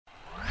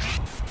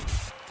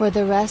For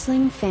the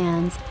wrestling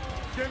fans,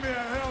 Give me a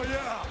hell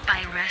yeah!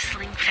 by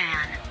wrestling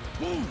fan.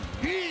 Ooh,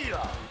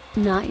 yeah!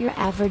 Not your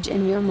average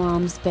in your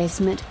mom's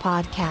basement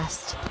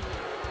podcast.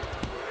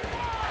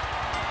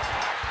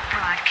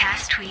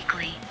 Broadcast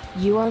weekly.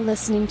 You are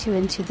listening to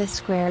Into the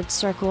Squared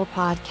Circle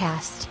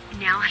podcast.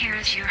 Now here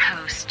is your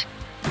host.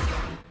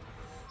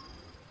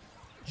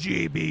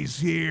 JB's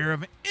here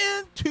of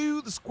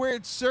Into the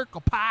Squared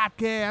Circle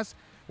podcast.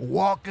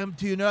 Welcome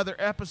to another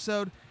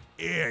episode.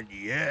 And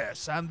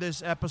yes, on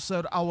this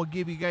episode, I will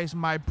give you guys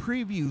my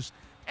previews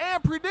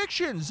and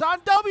predictions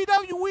on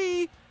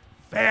WWE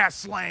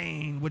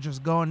FastLane, which is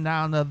going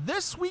down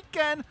this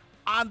weekend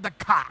on the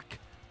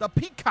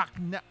Peacock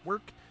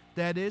Network.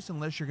 That is,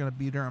 unless you're going to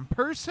be there in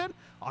person.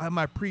 I'll have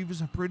my previews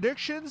and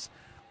predictions.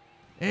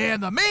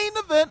 And the main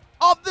event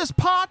of this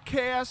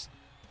podcast,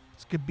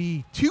 this could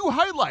be two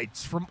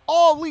highlights from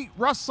All Elite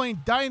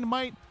Wrestling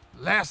Dynamite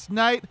last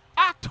night,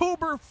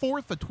 October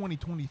 4th of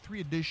 2023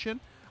 edition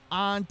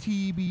on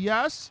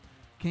TBS.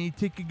 Can you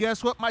take a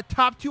guess what my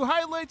top two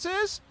highlights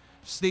is?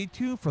 Stay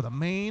tuned for the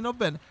main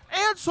event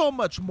and so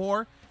much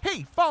more.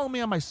 Hey, follow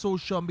me on my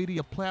social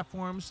media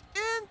platforms,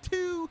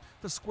 Into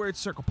the Squared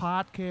Circle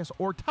Podcast,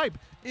 or type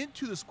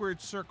Into the Squared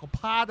Circle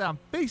Pod on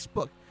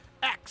Facebook,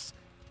 X,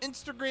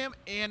 Instagram,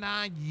 and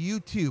on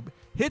YouTube.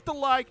 Hit the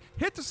like,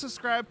 hit the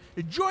subscribe,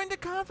 and join the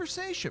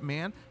conversation,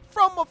 man.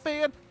 From a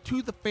fan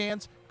to the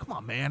fans. Come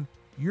on, man.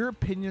 Your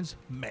opinions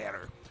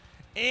matter.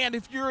 And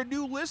if you're a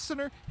new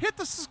listener, hit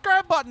the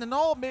subscribe button in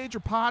all major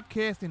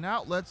podcasting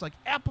outlets like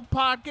Apple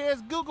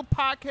Podcasts, Google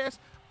Podcasts,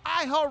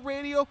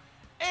 iHeartRadio,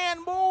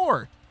 and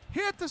more.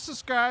 Hit the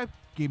subscribe,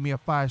 give me a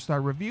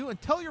 5-star review,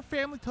 and tell your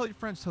family, tell your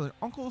friends, tell your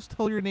uncles,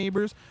 tell your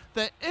neighbors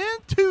that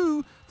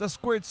Into the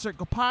Squared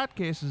Circle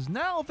podcast is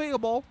now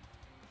available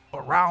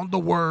around the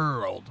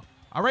world.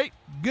 All right,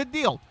 good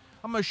deal.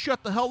 I'm going to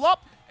shut the hell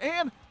up,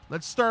 and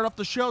let's start off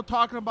the show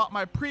talking about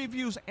my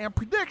previews and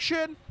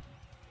prediction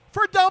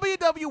for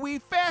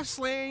WWE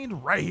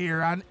FastLane right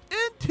here on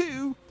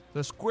Into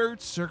the Squared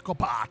Circle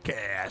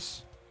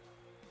podcast.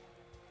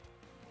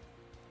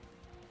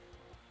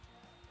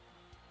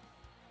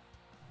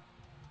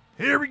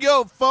 Here we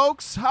go,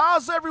 folks.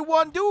 How's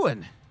everyone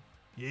doing?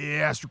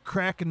 Yes, we're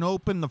cracking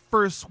open the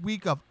first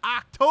week of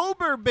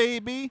October,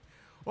 baby.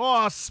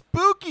 Oh,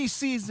 spooky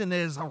season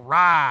has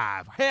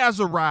arrived,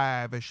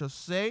 I should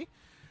say.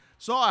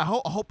 So I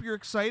hope you're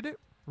excited,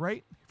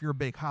 right? If you're a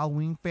big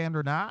Halloween fan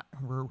or not,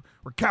 we're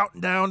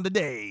counting down the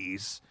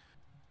days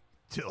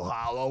till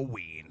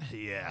Halloween.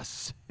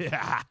 Yes.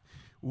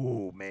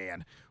 Oh,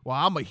 man. Well,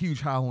 I'm a huge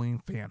Halloween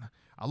fan.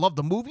 I love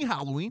the movie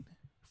Halloween,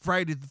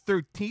 Friday the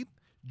 13th,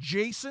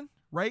 Jason,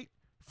 right?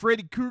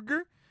 Freddy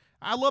Krueger.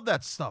 I love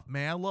that stuff,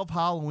 man. I love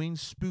Halloween.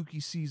 Spooky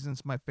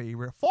season's my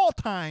favorite. Fall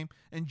time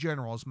in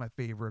general is my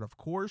favorite, of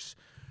course.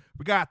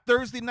 We got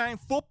Thursday Night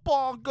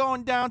Football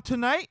going down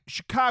tonight.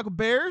 Chicago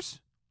Bears,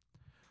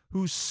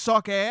 who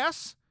suck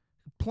ass,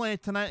 playing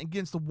tonight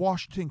against the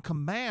Washington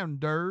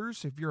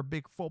Commanders, if you're a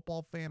big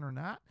football fan or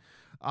not.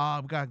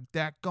 We got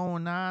that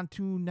going on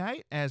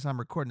tonight as I'm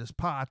recording this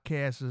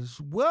podcast as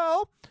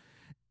well.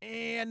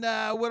 And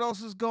what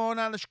else is going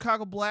on? The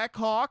Chicago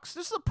Blackhawks.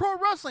 This is a pro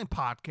wrestling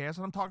podcast,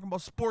 and I'm talking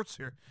about sports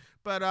here.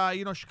 But,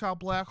 Chicago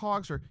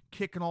Blackhawks are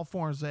kicking all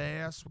forms of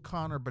ass with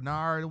Connor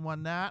Bernard and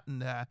whatnot.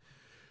 And,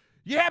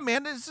 yeah,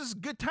 man, this is a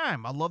good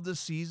time. I love this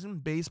season.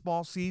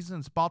 Baseball season.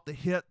 It's about to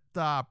hit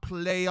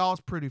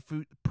playoffs pretty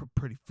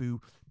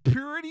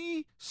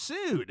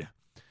soon.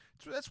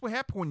 So that's what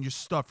happens when you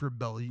stuff your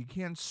belly. You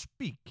can't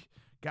speak.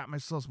 Got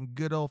myself some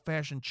good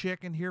old-fashioned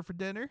chicken here for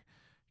dinner.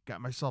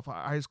 Got myself an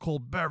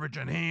ice-cold beverage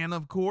in hand,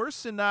 of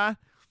course. And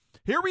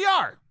here we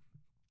are.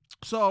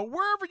 So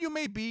wherever you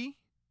may be,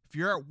 if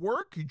you're at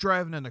work, you're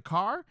driving in the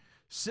car,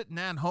 sitting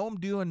at home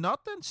doing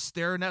nothing,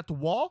 staring at the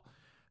wall,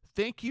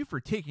 thank you for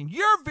taking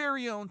your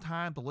very own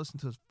time to listen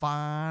to this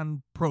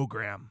fine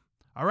program.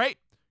 All right?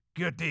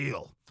 Good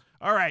deal.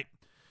 All right.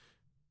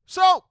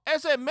 So,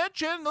 as I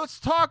mentioned, let's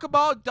talk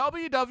about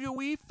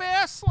WWE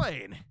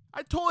FastLane.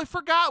 I totally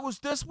forgot it was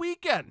this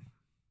weekend.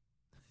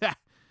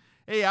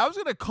 Hey, I was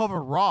going to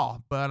cover Raw,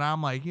 but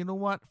I'm like, you know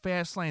what?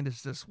 FastLane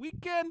is this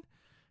weekend.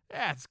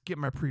 Let's get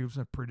my previews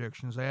and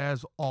predictions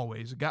as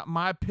always. I got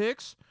my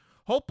picks.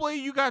 Hopefully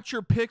you got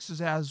your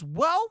picks as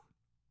well.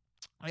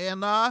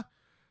 And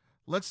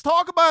let's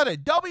talk about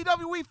it.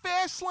 WWE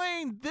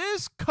FastLane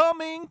this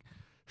coming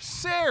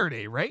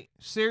Saturday, right?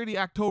 Saturday,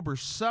 October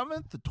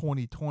 7th,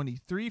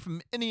 2023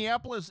 from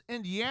Indianapolis,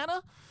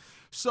 Indiana.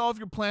 So if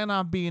you're planning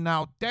on being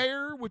out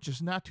there, which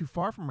is not too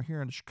far from here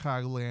in the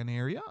Chicagoland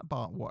area,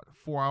 about,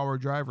 4-hour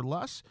drive or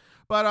less.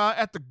 But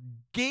at the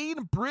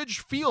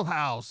Gainbridge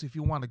Fieldhouse, if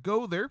you want to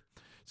go there.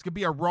 It's going to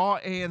be a Raw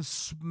and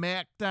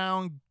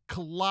SmackDown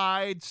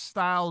Collide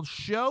style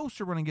show.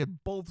 So we're going to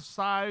get both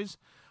sides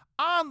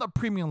on the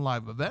premium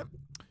live event.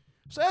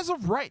 So as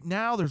of right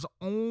now, there's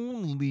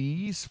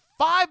only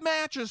 5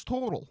 matches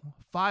total.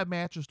 5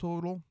 matches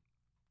total.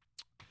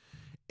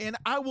 And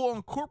I will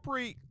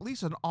incorporate at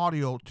least an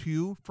audio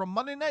too from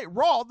Monday Night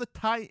Raw to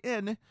tie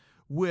in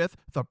with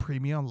the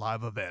premium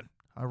live event.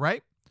 All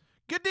right?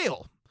 Good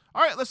deal.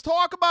 All right, let's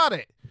talk about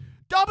it.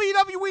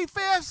 WWE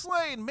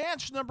FastLane,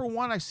 match number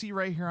 1 I see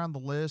right here on the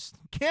list.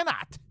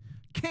 Cannot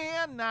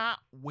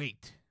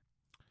wait.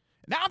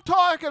 Now I'm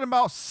talking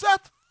about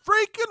Seth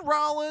freaking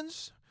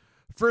Rollins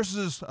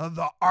versus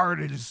the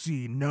artist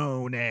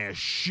known as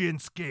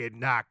Shinsuke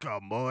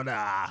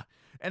Nakamura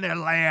in a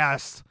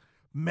last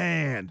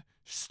man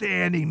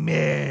standing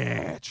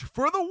match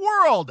for the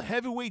World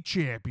Heavyweight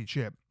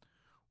Championship.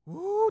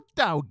 Ooh,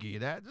 doggy,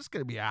 this is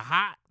going to be a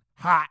hot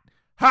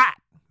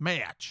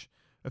match.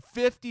 A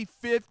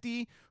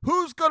 50-50.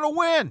 Who's going to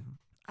win?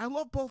 I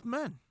love both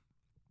men,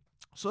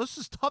 so this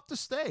is tough to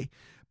say.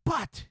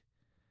 But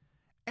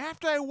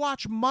after I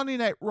watched Monday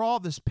Night Raw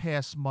this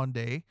past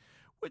Monday,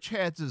 which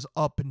has its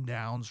up and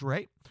downs,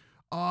 right?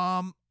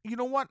 You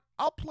know what?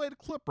 I'll play the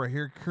clip right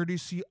here,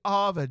 courtesy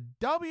of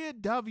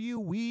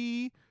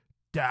WWE.com.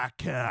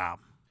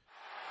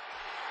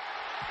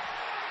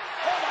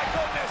 Oh my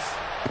goodness!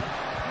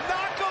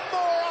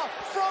 Nakamura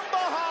from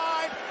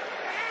behind.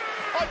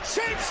 A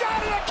cheap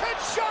shot at a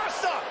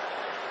Kinshasa.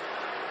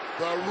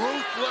 The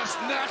ruthless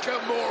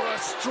Nakamura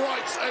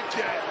strikes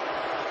again.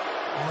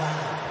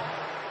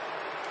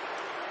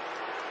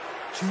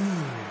 1, 2,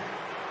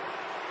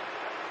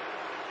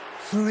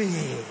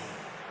 3,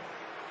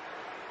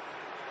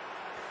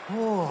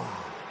 4,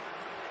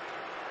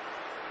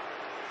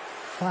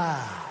 5,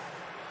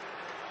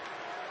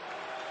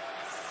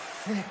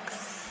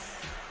 6,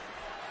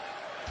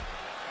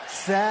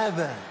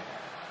 7.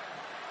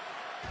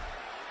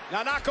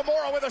 Now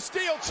Nakamura with a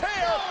steel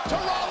chair to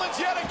Rollins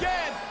yet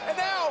again. And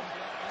now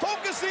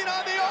focusing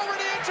on the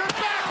already injured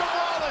back of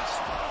Rollins.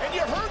 And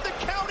you heard the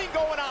counting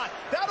going on.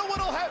 That'll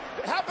what'll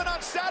happen on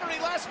Saturday,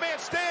 last man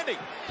standing.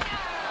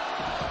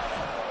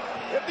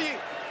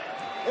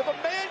 If a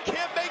man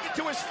can't make it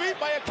to his feet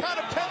by a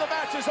count of 10, the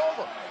match is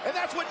over. And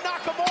that's what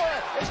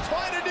Nakamura is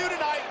trying to do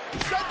tonight.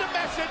 Send a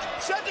message,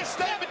 send a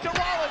statement to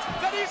Rollins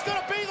that he's going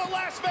to be the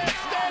last man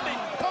standing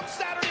come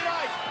Saturday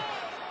night.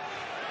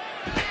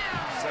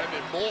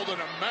 Sending more than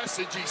a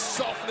message, he's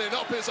softening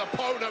up his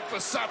opponent for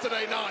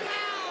Saturday night.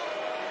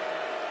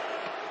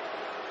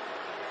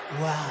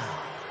 1,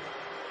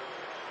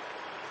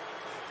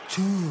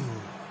 2,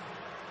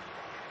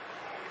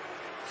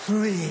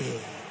 3,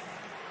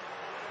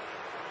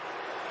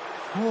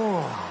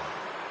 4,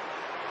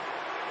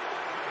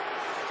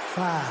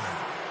 5,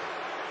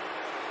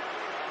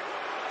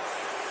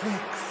 6,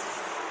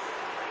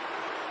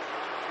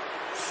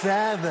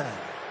 7,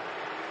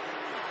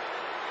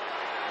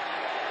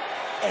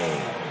 8,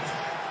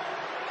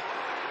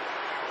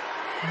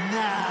 9.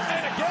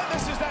 And again,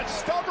 this is that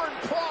stubborn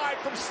pride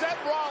from Seth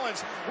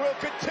Rollins. Will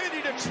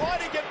continue to try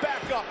to get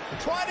back up,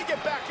 try to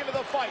get back into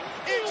the fight,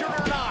 injured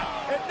or not.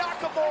 And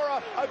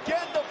Nakamura,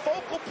 again, the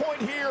focal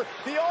point here,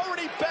 the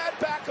already bad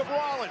back of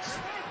Rollins.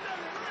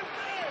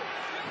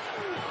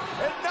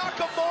 And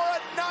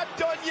Nakamura not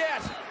done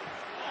yet.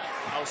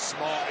 How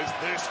smart is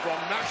this from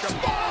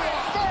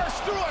Nakamura?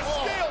 First through a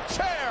steel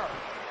chair.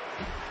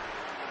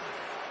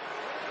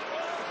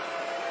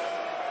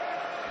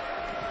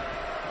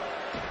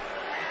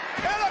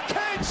 And a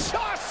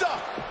Kinshasa.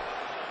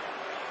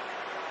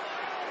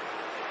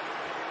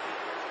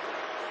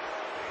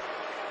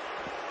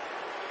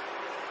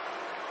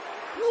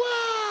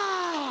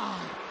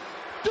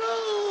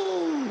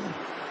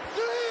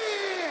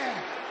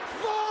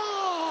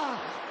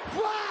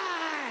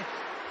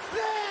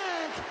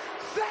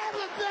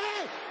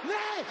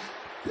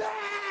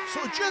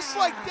 So just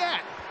like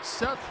that,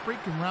 Seth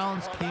freaking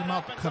Rollins came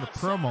out to cut a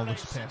promo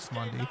this past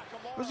Monday.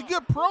 It was a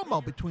good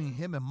promo between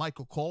him and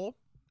Michael Cole.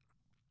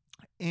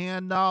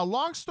 And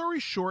long story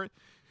short,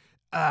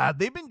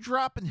 they've been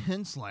dropping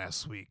hints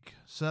last week.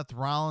 Seth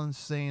Rollins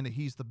saying that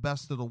he's the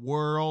best of the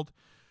world.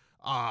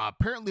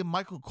 Apparently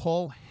Michael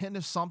Cole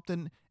hinted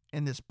something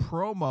in this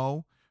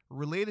promo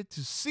related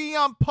to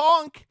CM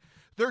Punk.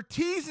 They're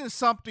teasing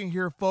something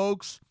here,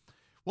 folks.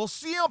 Will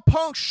CM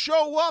Punk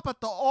show up at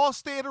the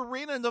Allstate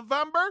Arena in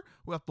November?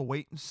 We'll have to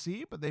wait and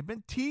see, but they've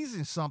been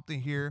teasing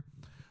something here.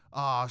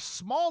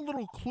 Small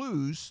little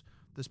clues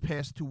this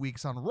past 2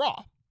 weeks on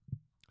Raw.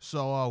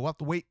 So we'll have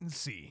to wait and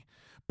see.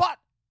 But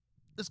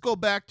let's go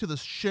back to the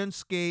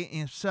Shinsuke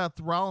and Seth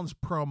Rollins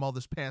promo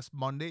this past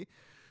Monday,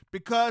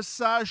 because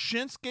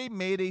Shinsuke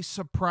made a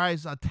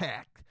surprise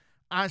attack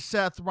on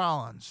Seth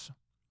Rollins.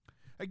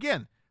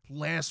 Again,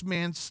 last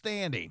man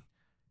standing.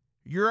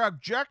 Your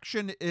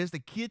objection is to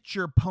get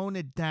your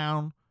opponent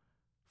down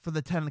for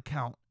the 10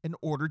 count in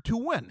order to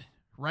win,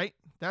 right?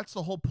 That's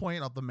the whole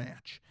point of the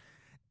match.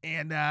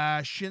 And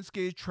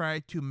Shinsuke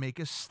tried to make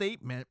a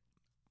statement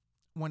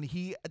when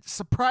he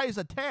surprise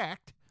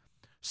attacked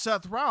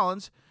Seth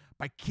Rollins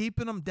by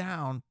keeping him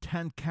down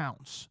 10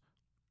 counts.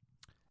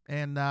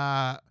 And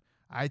I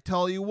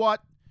tell you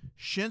what,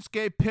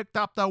 Shinsuke picked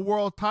up that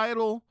world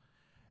title,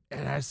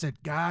 and I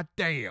said, God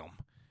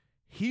damn,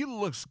 he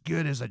looks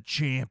good as a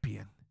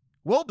champion.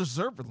 Well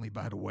deservedly,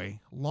 by the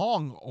way.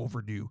 Long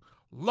overdue.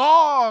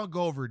 Long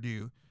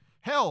overdue.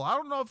 Hell, I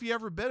don't know if he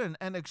ever been an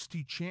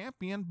NXT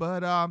champion,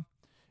 but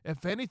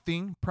if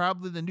anything,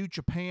 probably the New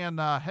Japan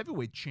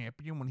heavyweight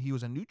champion when he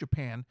was in New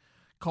Japan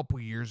couple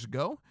years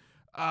ago.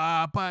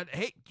 But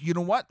hey, you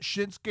know what?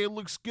 Shinsuke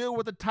looks good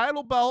with the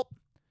title belt.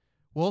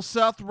 Will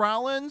Seth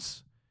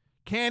Rollins,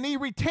 can he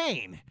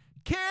retain?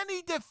 Can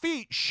he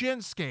defeat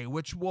Shinsuke,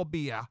 which will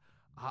be a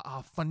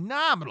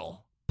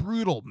phenomenal,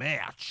 brutal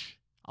match?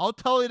 I'll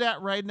tell you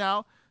that right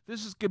now.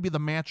 This is going to be the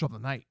match of the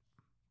night.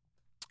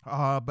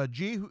 But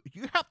G,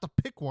 you have to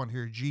pick one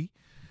here, G.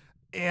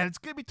 And it's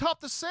going to be tough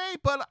to say,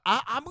 but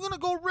I'm going to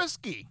go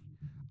risky.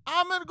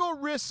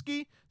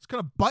 It's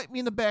going to bite me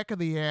in the back of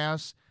the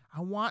ass.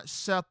 I want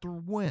Seth to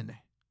win.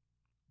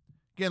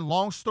 Again,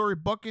 long story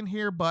booking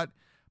here, but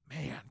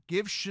man,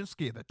 give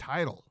Shinsuke the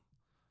title.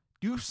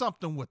 Do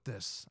something with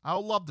this. I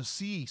would love to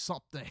see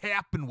something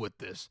happen with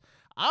this.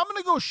 I'm going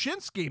to go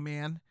Shinsuke,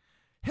 man.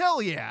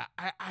 Hell yeah.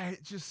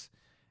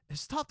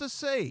 It's tough to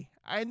say.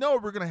 I know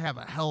we're going to have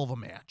a hell of a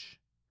match.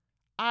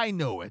 I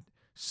know it.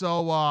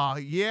 So,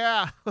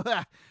 yeah.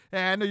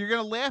 I know you're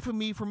going to laugh at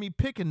me for me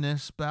picking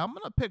this, but I'm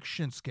going to pick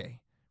Shinsuke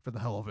for the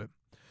hell of it.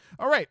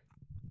 All right.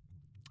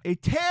 A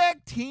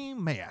tag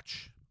team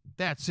match.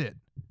 That's it.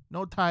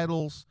 No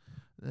titles.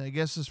 I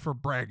guess it's for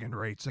bragging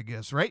rights, I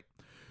guess, right?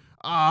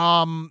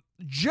 John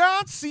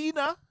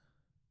Cena,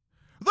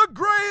 the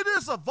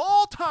greatest of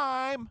all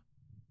time,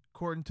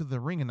 according to the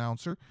ring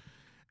announcer,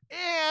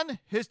 and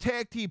his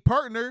tag team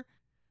partner,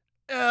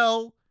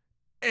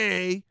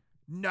 L.A.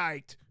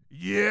 Knight,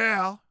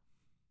 yeah,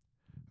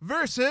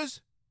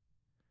 versus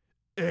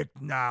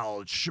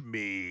Acknowledge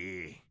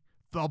Me,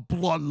 the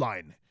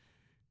Bloodline,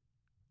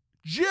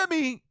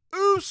 Jimmy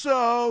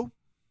Uso,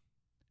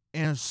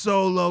 and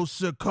Solo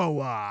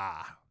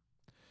Sikoa.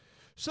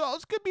 So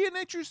it's gonna be an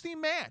interesting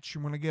match.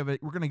 We're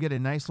gonna get a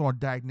nice little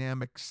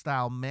dynamic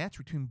style match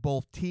between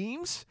both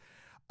teams.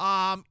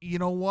 You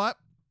know what?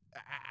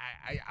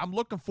 I'm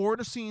looking forward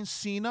to seeing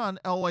Cena and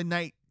LA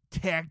Knight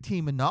tag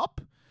teaming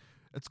up.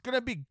 It's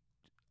gonna be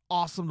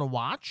awesome to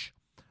watch.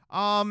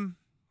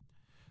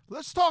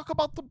 Let's talk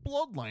about the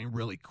Bloodline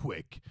really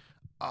quick.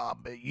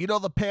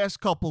 The past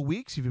couple of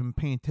weeks, you've been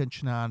paying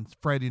attention on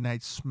Friday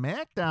Night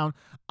SmackDown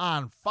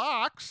on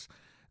Fox.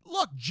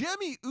 Look,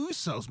 Jimmy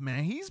Uso's,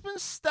 man, he's been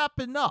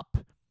stepping up.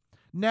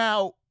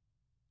 Now,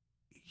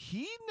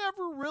 he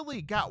never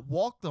really got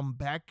welcomed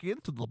back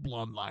into the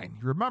Bloodline.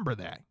 Remember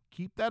that.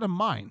 Keep that in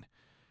mind.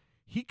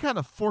 He kind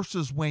of forced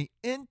his way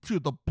into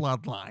the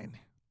Bloodline.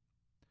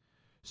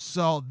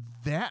 So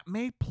that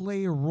may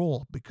play a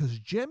role because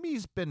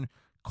Jimmy's been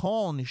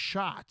calling the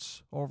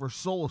shots over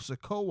Solo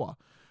Sikoa,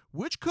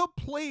 which could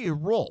play a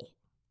role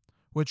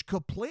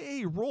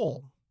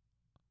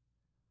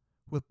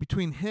with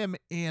between him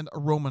and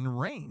Roman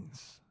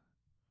Reigns.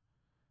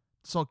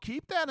 So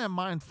keep that in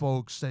mind,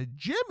 folks, that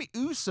Jimmy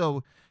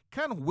Uso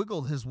kind of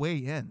wiggled his way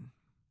in.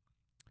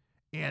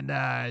 And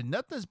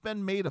nothing's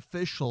been made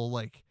official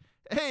like,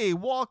 hey,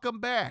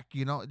 welcome back.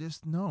 No,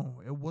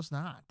 it was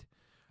not.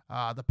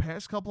 The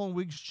past couple of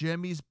weeks,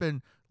 Jimmy's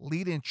been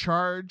leading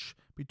charge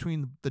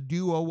between the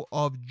duo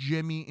of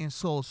Jimmy and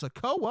Solo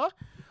Sikoa.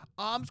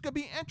 It's going to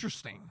be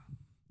interesting.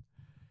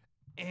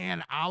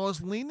 And I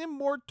was leaning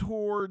more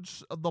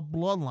towards the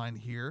Bloodline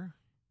here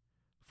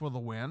for the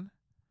win.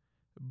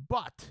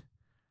 But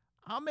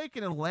I'm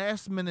making a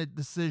last-minute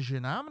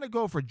decision. I'm going to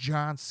go for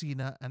John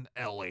Cena and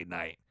LA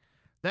Knight.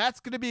 That's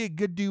going to be a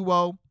good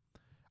duo.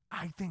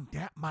 I think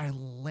that might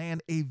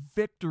land a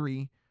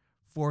victory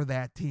for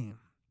that team.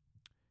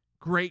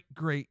 Great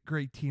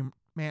team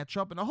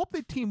matchup. And I hope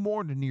they team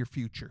more in the near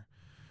future.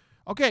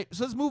 Okay,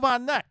 so let's move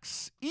on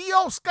next.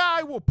 Io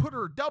Sky will put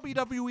her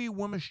WWE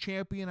Women's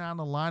Champion on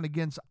the line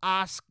against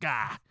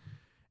Asuka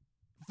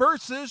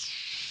versus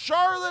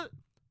Charlotte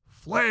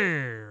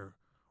Flair.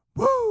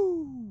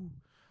 Woo!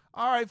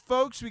 All right,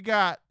 folks, we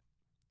got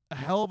a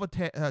hell of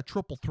a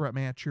triple threat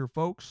match here,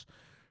 folks.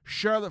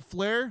 Charlotte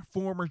Flair,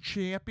 former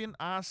champion.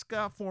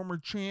 Asuka, former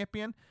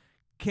champion.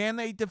 Can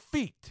they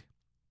defeat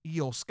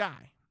Io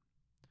Sky?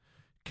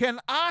 Can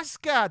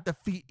Asuka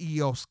defeat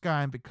Io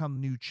Sky and become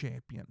the new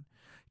champion?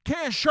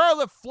 Can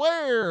Charlotte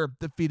Flair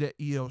defeat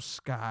Io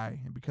Sky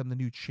and become the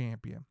new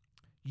champion?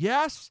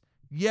 Yes,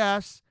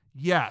 yes,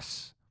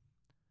 yes.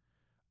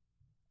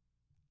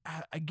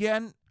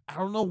 Again, I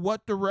don't know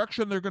what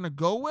direction they're going to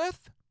go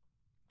with,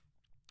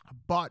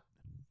 but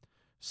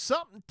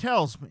something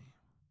tells me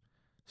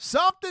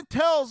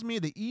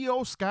that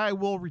Io Sky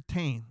will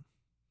retain.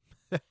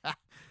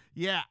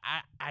 Yeah,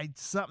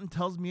 something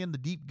tells me in the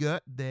deep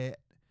gut that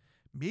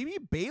maybe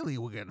Bayley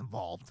will get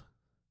involved.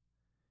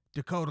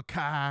 Dakota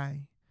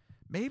Kai.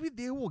 Maybe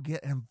they will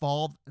get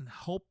involved and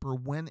help her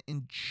win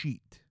and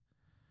cheat.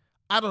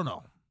 I don't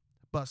know.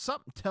 But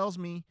something tells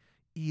me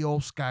Io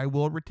Sky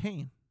will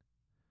retain.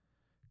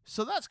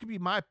 So that's going to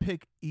be my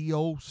pick,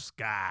 Io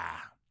Sky.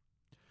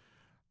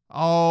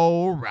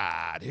 All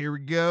right, here we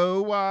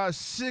go.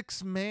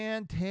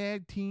 6-man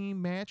tag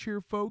team match here,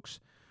 folks.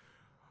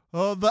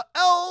 The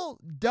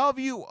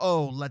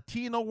LWO,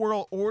 Latino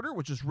World Order,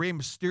 which is Rey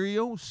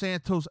Mysterio,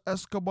 Santos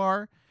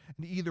Escobar,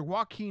 and either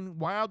Joaquin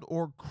Wilde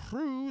or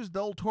Cruz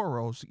del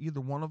Toro, so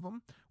either one of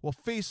them, will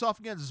face off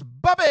against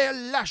Bobby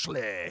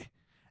Lashley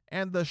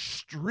and the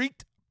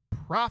Street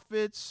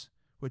Profits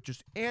with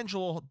just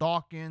Angelo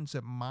Dawkins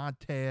and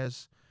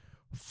Montez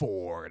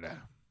Ford.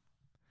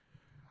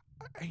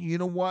 You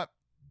know what?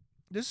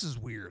 This is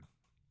weird.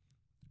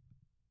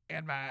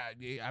 And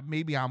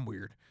maybe I'm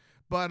weird.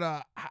 But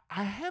I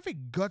have a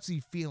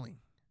gutsy feeling.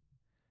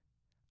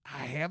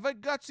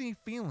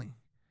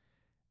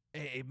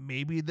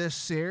 Maybe this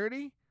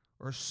Saturday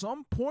or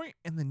some point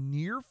in the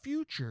near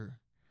future.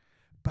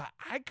 But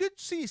I could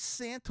see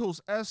Santos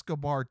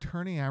Escobar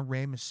turning on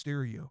Rey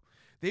Mysterio.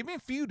 They've been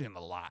feuding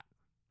a lot.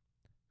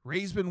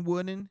 Rey's been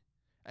winning.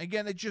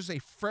 Again, it's just a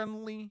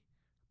friendly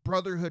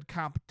brotherhood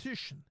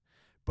competition.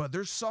 But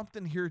there's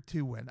something here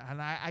to it, and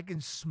I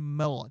can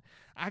smell it.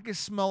 I can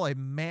smell a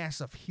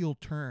massive heel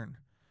turn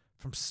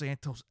from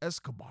Santos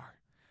Escobar.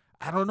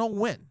 I don't know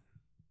when,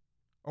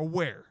 or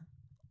where,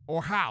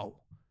 or how,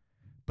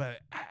 but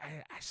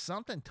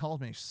something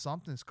tells me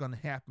something's going to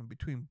happen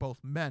between both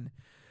men.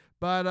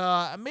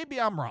 But maybe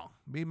I'm wrong.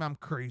 Maybe I'm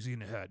crazy in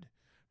the head.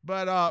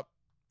 But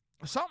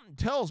something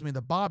tells me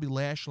that Bobby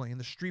Lashley and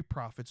the Street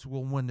Profits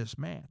will win this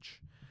match.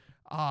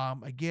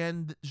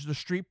 Again, the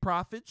Street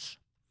Profits,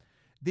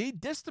 they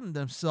distanced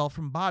themselves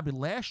from Bobby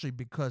Lashley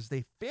because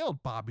they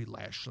failed Bobby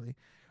Lashley.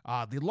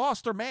 They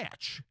lost their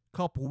match a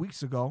couple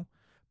weeks ago.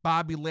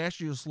 Bobby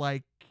Lashley was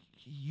like,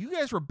 you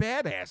guys were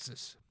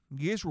badasses.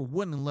 You guys were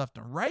winning left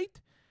and right,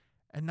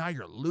 and now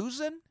you're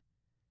losing?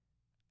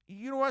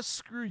 You know what?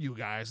 Screw you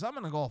guys. I'm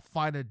going to go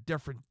find a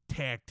different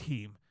tag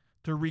team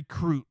to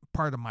recruit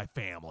part of my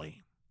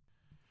family.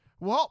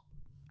 Well,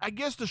 I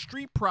guess the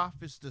Street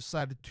Profits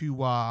decided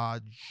to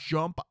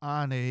jump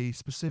on a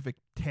specific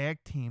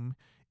tag team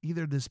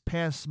either this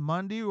past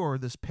Monday or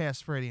this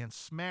past Friday on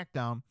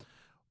SmackDown,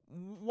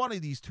 one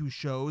of these two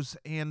shows,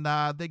 and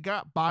they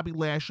got Bobby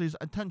Lashley's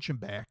attention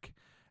back.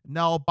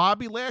 Now,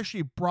 Bobby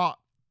Lashley brought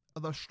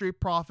the Street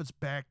Profits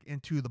back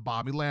into the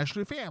Bobby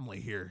Lashley family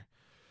here.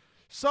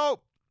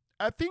 So,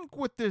 I think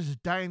with this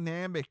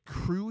dynamic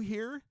crew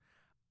here,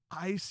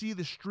 I see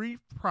the Street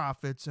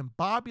Profits and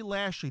Bobby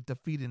Lashley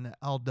defeating the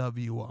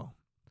LWO.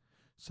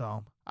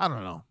 So, I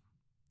don't know.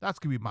 That's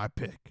going to be my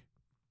pick.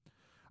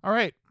 All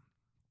right.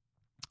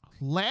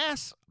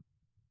 Last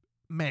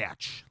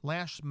match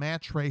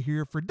right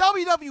here for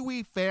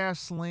WWE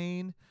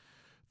FastLane,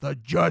 the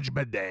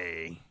Judgment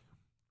Day.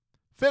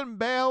 Finn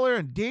Balor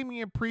and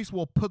Damian Priest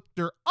will put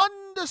their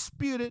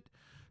undisputed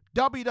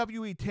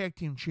WWE Tag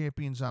Team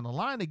Champions on the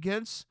line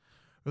against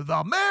the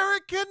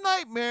American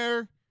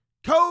Nightmare,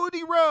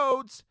 Cody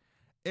Rhodes,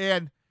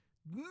 and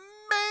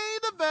main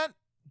event,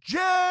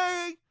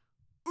 Jey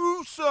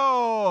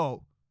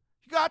Uso.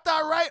 You got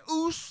that right,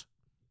 Uso?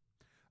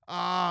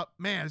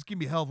 Man, it's going to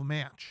be a hell of a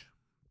match.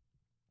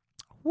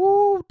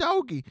 Woo,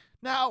 doggy.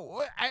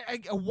 Now,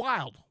 a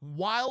wild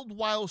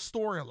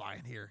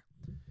storyline here.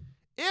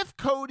 If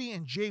Cody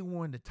and Jey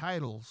win the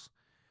titles,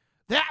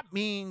 that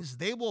means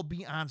they will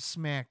be on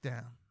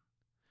SmackDown.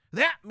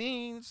 That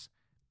means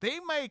they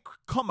may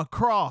come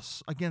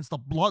across against the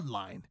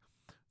Bloodline.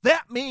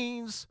 That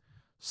means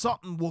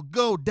something will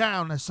go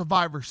down at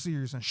Survivor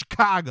Series in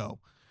Chicago.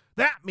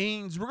 That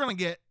means we're going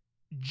to get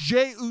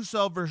Jey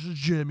Uso versus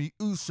Jimmy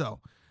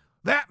Uso.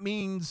 That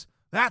means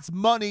that's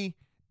money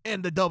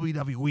in the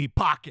WWE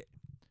pocket,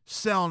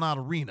 selling out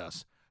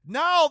arenas.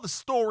 Now the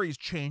story is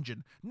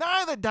changing.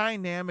 Now the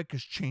dynamic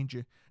is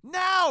changing.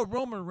 Now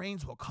Roman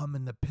Reigns will come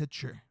in the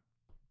picture.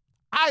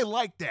 I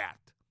like that.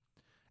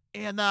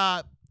 And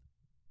I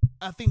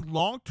think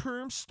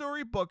long-term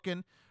story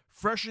booking,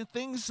 freshen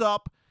things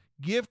up,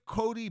 give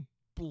Cody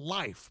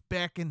life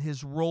back in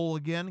his role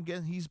again.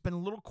 Again, he's been a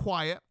little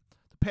quiet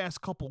the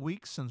past couple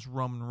weeks since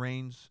Roman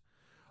Reigns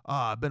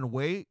been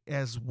away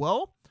as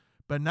well.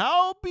 But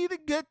now will be the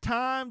good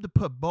time to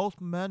put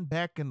both men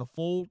back in the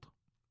fold.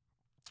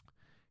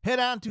 Head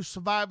on to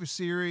Survivor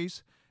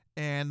Series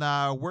and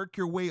work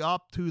your way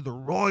up to the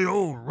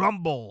Royal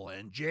Rumble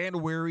in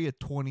January of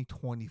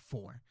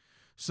 2024.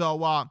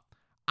 So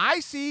I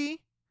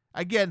see,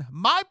 again,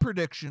 my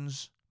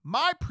predictions,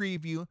 my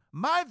preview,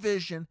 my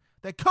vision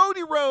that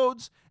Cody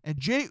Rhodes and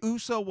Jey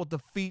Uso will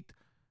defeat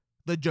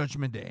the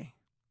Judgment Day.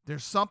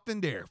 There's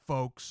something there,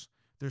 folks.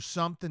 There's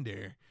something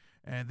there.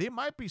 And there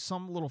might be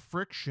some little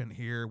friction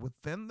here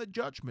within the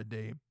Judgment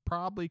Day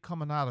probably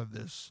coming out of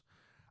this.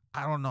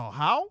 I don't know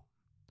how.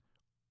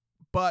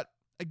 But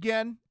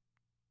again,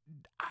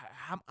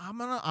 I'm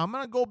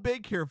gonna go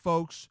big here,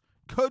 folks.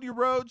 Cody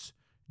Rhodes,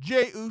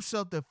 Jey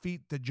Uso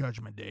defeat the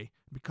Judgment Day,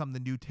 become the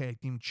new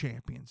tag team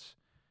champions.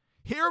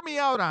 Hear me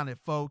out on it,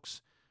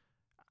 folks.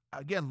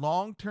 Again,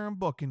 long-term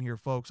booking here,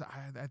 folks.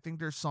 I think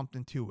there's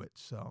something to it.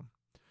 So,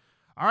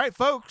 all right,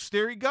 folks,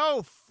 there you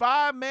go.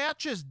 5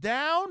 matches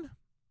down.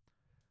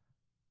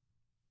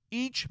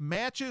 Each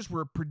matches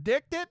were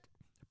predicted,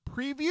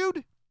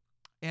 previewed,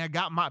 and I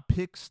got my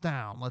picks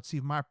down. Let's see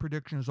if my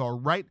predictions are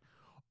right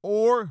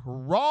or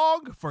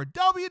wrong for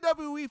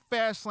WWE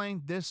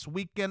FastLane this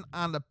weekend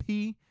on the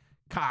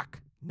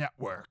Peacock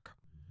Network.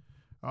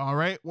 All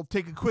right, we'll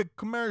take a quick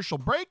commercial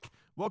break.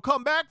 We'll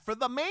come back for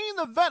the main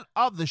event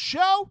of the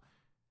show.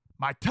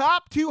 My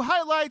top 2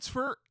 highlights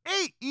for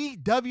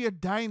AEW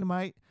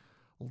Dynamite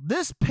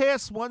this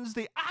past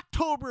Wednesday,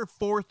 October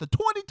 4th of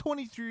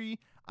 2023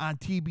 on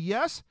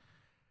TBS.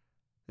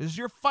 This is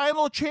your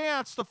final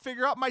chance to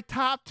figure out my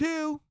top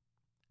 2.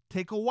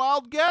 Take a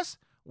wild guess.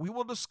 We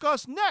will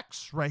discuss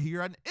next right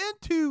here on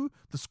Into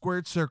the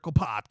Squared Circle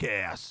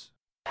podcast.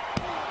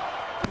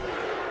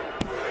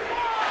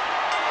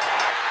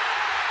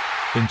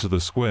 Into the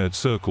Squared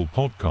Circle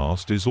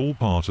podcast is all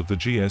part of the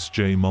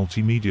GSJ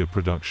Multimedia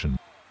production.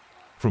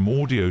 From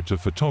audio to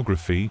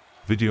photography,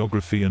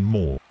 videography and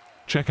more.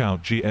 Check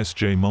out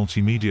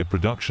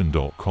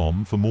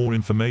gsjmultimediaproduction.com for more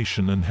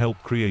information and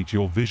help create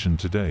your vision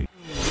today.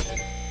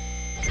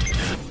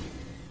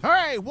 All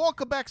right,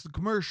 welcome back to the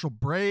commercial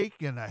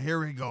break, and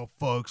here we go,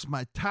 folks.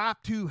 My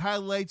top 2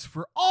 highlights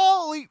for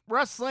All Elite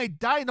Wrestling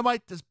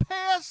Dynamite this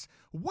past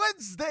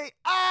Wednesday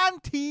on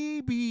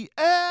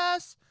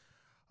TBS.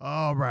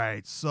 All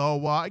right,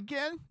 so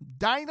again,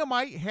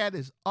 Dynamite had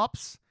his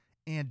ups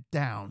and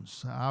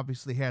downs.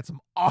 Obviously had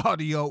some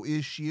audio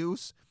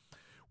issues,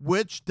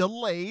 which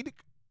delayed,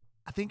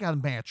 I think, on a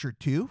match or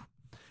 2.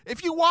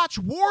 If you watch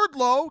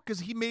Wardlow, because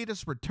he made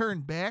us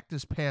return back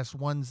this past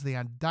Wednesday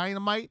on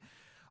Dynamite,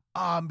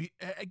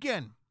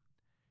 again,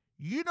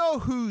 you know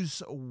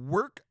who's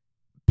work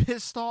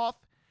pissed off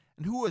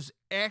and who is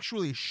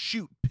actually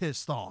shoot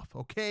pissed off,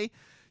 okay?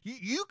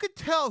 You could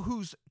tell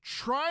who's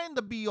trying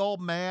to be all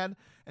mad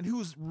and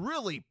who's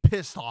really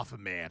pissed off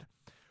and mad.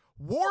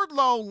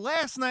 Wardlow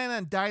last night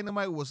on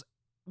Dynamite was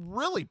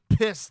really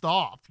pissed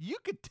off. You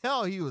could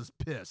tell he was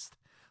pissed.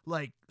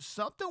 Like,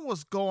 something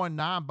was going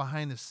on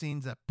behind the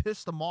scenes that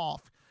pissed him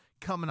off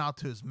coming out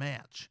to his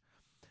match.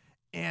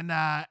 And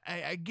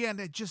again,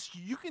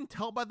 you can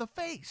tell by the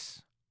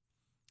face.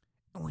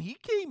 And when he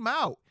came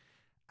out,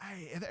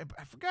 I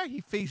forgot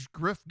he faced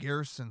Griff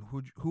Garrison,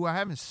 who I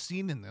haven't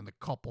seen in a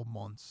couple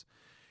months.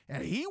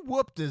 And he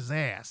whooped his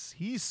ass.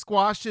 He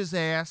squashed his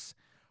ass.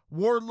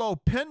 Wardlow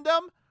pinned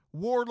him.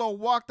 Wardlow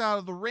walked out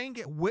of the ring,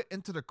 went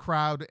into the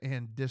crowd,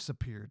 and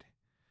disappeared.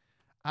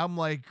 I'm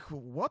like,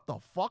 what the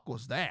fuck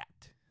was that?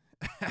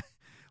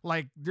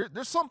 Like,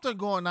 there's something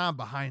going on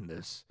behind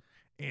this.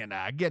 And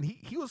again,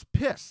 he was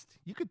pissed.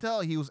 You could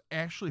tell he was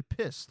actually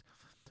pissed.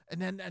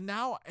 And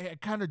now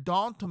it kind of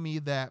dawned to me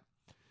that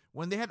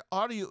when they had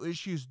audio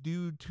issues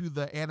due to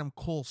the Adam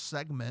Cole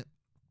segment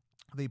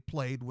they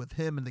played with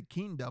him in the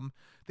Kingdom,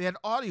 they had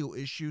audio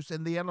issues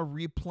and they ended up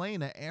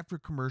replaying it after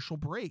commercial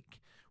break,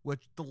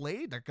 which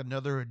delayed like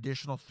another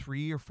additional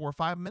 3 or 4 or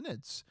 5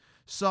 minutes.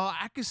 So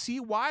I could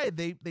see why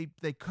they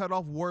cut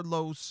off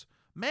Wardlow's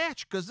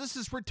match, because this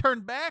is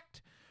returned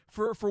back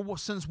for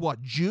since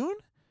what, June?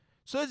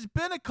 So it's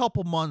been a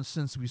couple months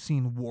since we've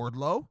seen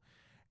Wardlow,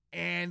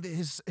 and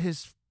his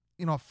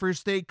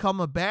first day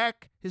coming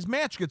back, his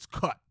match gets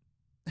cut.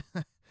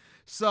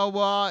 So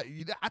I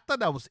thought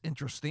that was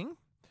interesting.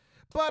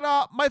 But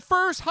my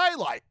first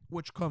highlight,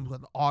 which comes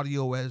with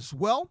audio as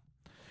well,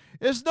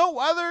 is no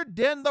other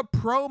than the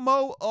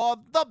promo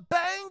of the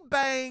Bang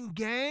Bang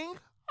Gang.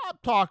 I'm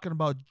talking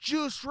about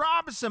Juice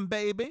Robinson,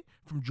 baby,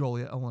 from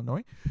Joliet,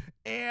 Illinois,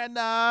 and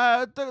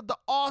the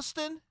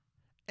Austin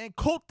and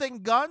Colton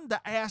Gunn,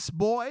 the Ass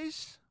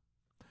Boys.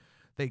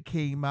 They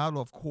came out,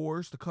 of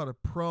course, to cut a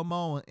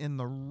promo in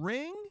the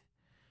ring,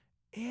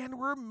 and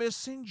we're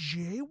missing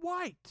Jay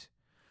White.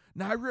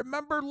 Now, I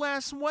remember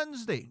last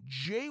Wednesday,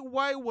 Jay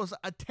White was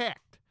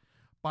attacked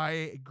by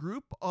a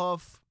group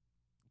of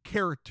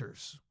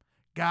characters,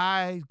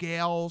 guys,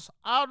 gals,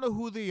 I don't know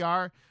who they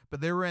are, but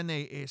they were in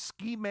a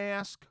ski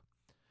mask,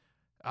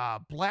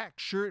 black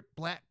shirt,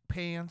 black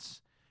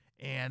pants,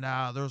 and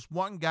there was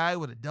one guy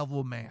with a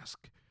devil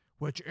mask,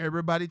 which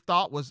everybody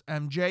thought was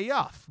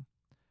MJF.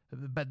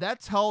 But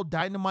that's how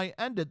Dynamite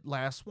ended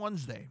last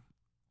Wednesday.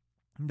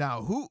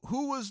 Now, who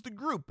was the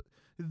group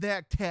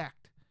that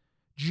attacked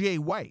Jay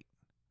White?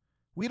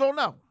 We don't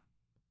know.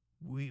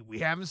 We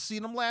haven't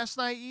seen him last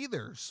night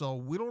either, so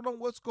we don't know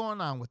what's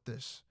going on with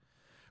this.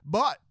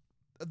 But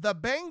the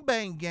Bang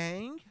Bang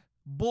Gang,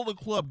 Bullet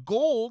Club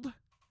Gold,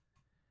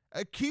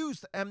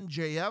 accused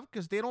MJF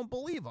because they don't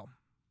believe him.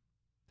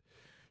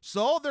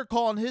 So they're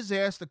calling his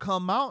ass to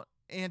come out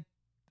and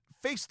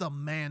face the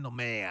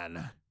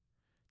man-to-man.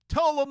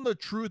 Tell him the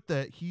truth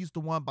that he's the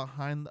one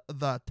behind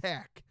the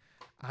attack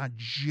on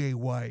Jay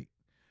White.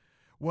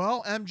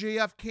 Well,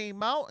 MJF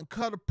came out and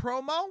cut a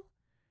promo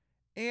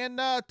and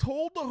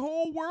told the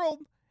whole world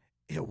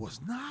it was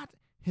not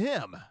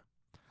him.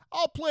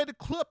 I'll play the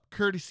clip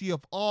courtesy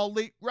of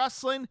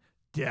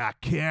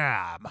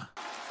AllEliteWrestling.com.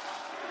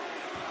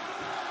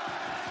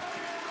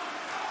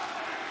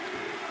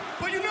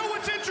 But you know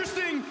what's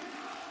interesting?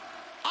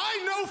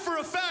 I know for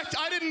a fact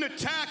I didn't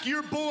attack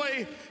your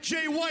boy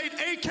Jay White,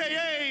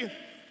 a.k.a.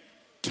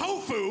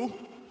 Tofu.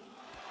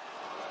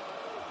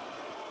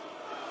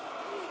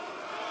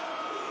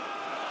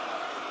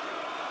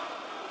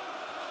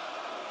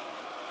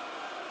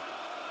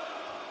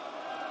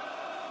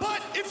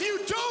 But if you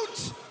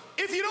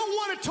don't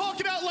want to talk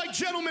it out like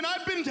gentlemen,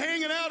 I've been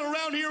hanging out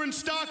around here in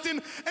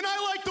Stockton, and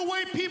I like the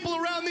way people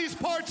around these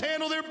parts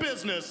handle their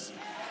business.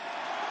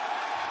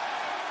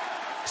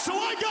 So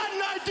I got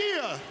an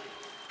idea.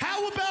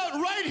 How about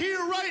right here,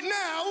 right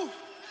now,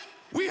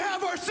 we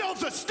have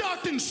ourselves a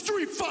Stockton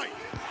street fight?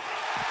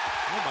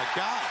 Oh, my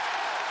God.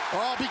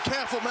 Oh, be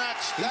careful,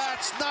 Max.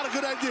 That's not a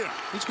good idea.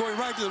 He's going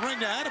right to the ring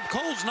now. Adam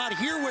Cole's not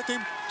here with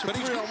him. But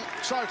he's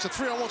it's a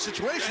 3-on-1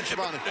 situation,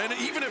 Shivani. And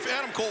even if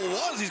Adam Cole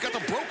was, he's got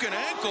the broken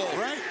ankle.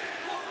 right.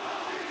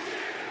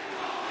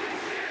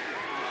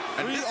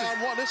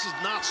 3-on-1, this is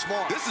not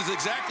smart. This is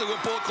exactly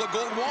what Bullet Club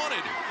Gold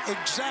wanted.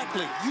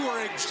 Exactly. You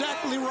are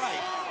exactly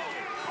right.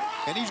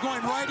 And he's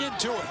going right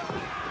into it.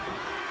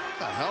 What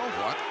the hell?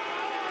 What?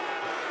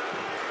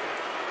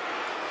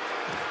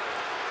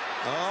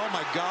 Oh,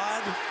 my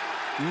God.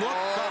 Look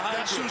behind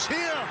guess you. who's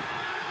here?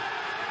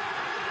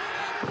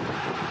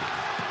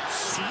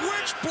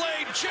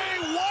 Switchblade Jay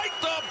White,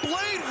 the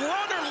Blade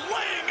Runner,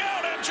 laying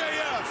out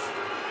MJF.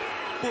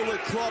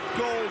 Bullet Club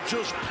Gold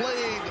just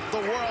played the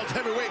World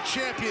Heavyweight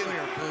Champion.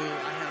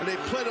 And they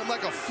played him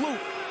like a flute.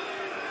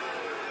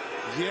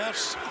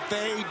 Yes,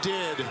 they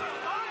did.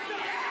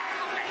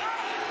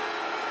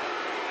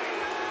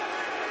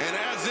 And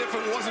as if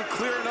it wasn't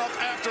clear enough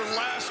after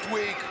last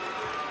week,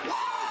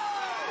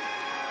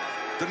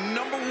 the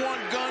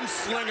 #1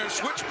 gunslinger,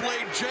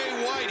 Switchblade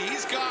Jay White,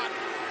 he's got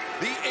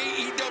the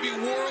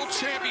AEW World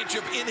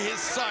Championship in his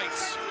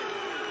sights.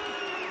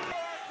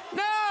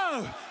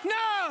 No,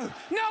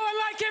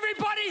 unlike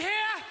everybody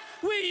here,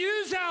 we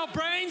use our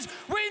brains.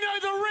 We know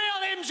the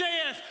real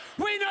MJF.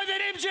 We know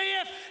that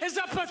MJF is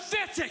a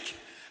pathetic,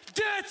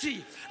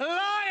 dirty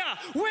liar.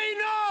 We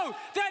know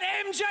that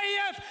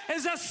MJF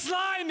is a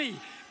slimy,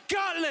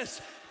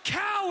 gutless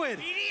coward.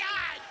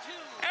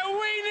 And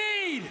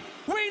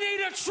we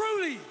need a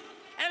truly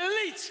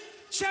elite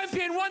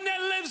champion, one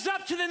that lives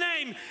up to the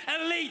name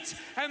elite.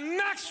 And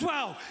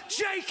Maxwell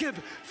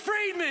Jacob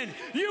Friedman,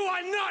 you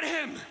are not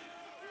him.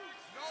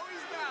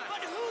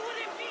 But who would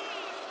it be?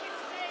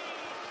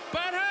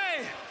 But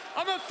hey,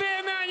 I'm a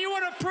fair man. You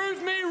want to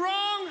prove me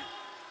wrong?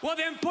 Well,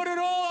 then put it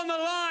all on the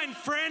line,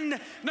 friend.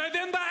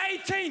 November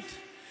 18th,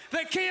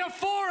 the Kia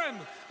Forum,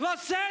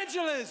 Los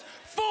Angeles,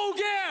 Full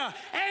Gear,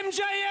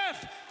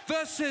 MJF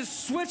versus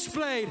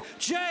Switchblade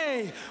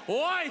Jay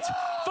White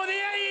for the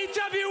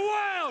AEW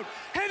World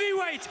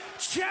Heavyweight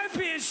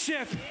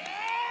Championship.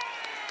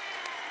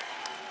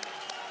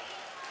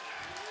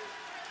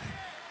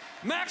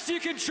 Max, you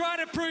can try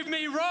to prove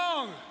me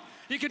wrong.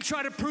 You can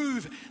try to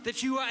prove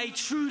that you are a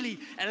truly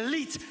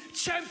elite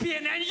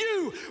champion, and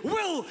you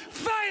will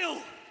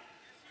fail.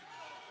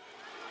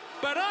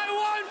 But I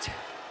won't.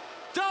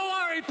 Don't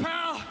worry,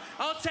 pal.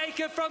 I'll take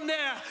it from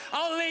there.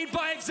 I'll lead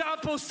by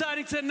example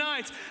starting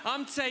tonight.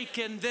 I'm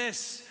taking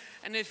this.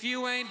 And if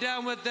you ain't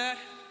down with that,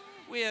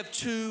 we have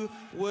 2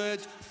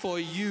 words for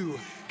you.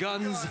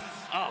 Guns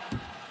up.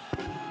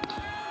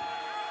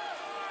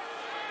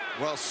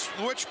 Well,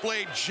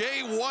 Switchblade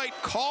Jay White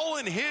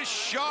calling his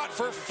shot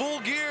for Full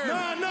Gear.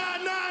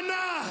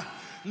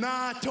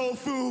 Nah,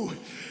 Tofu.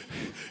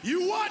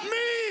 You want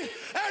me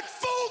at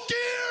Full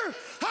Gear?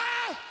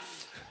 Huh?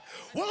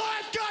 Well,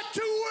 I've got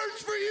 2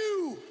 words for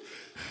you.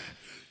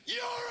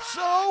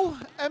 So,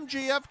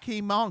 MJF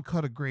came out and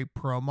cut a great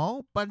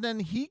promo, but then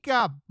he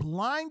got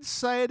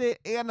blindsided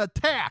and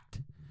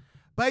attacked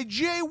by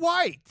Jay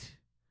White,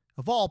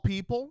 of all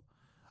people.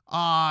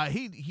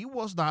 He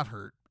was not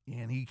hurt,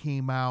 and he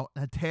came out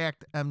and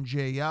attacked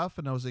MJF,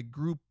 and there was a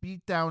group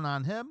beatdown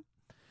on him.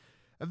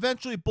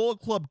 Eventually, Bullet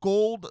Club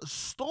Gold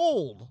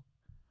stole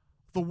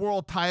the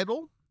world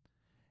title,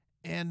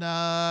 and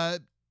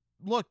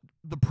look,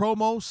 the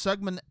promo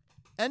segment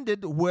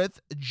ended with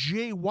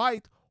Jay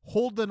White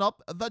holding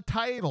up the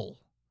title.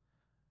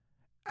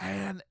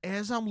 And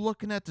as I'm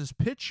looking at this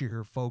picture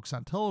here, folks,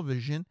 on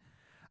television,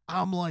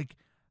 I'm like,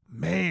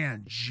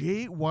 man,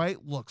 Jay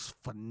White looks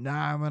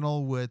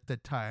phenomenal with the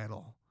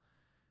title.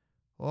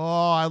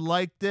 Oh, I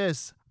like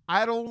this.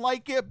 I don't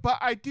like it, but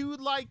I do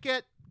like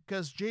it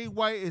because Jay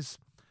White is,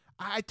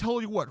 I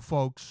tell you what,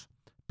 folks,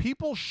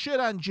 people shit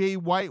on Jay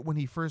White when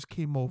he first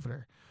came over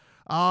there.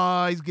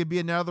 Oh, he's going to be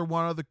another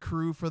one of the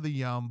crew for the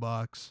Young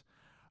Bucks.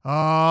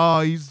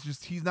 Oh, he's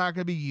not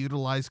going to be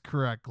utilized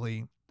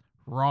correctly.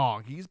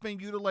 Wrong. He's been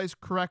utilized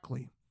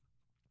correctly.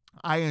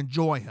 I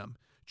enjoy him.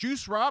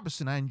 Juice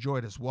Robinson, I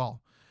enjoyed as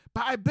well.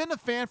 But I've been a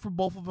fan for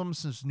both of them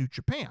since New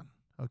Japan.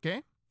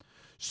 Okay?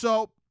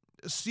 So,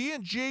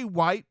 seeing Jay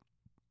White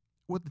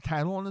with the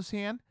title in his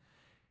hand,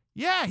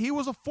 yeah, he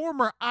was a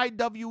former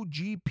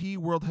IWGP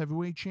World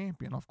Heavyweight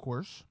Champion, of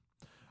course.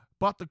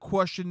 But the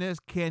question is,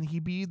 can he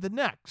be the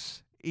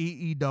next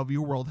AEW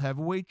World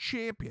Heavyweight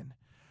Champion?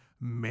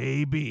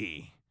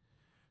 Maybe.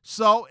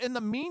 So, in the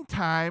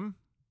meantime,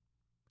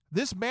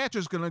 this match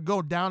is going to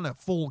go down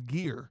at Full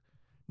Gear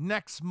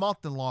next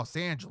month in Los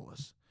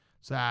Angeles.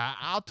 So,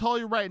 I'll tell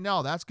you right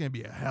now, that's going to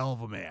be a hell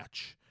of a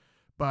match.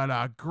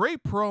 But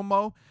great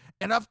promo.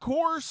 And, of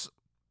course,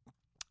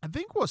 I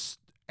think it was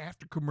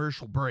after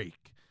commercial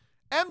break,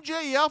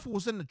 MJF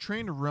was in the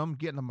trainer room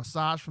getting a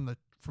massage from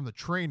the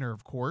trainer,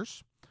 of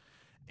course.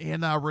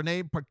 And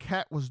Renee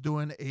Paquette was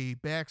doing a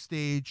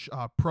backstage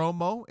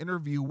promo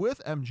interview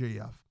with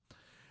MJF.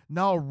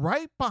 Now,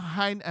 right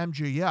behind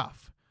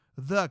MJF,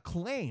 the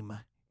Acclaim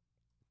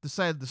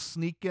decided to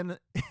sneak in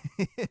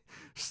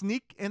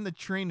the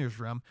trainer's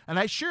room, and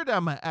I shared it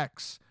on my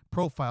X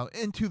profile,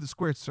 Into the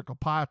Squared Circle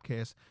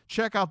podcast.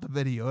 Check out the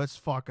video. It's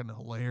fucking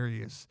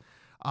hilarious.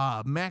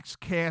 Max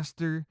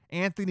Caster,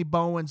 Anthony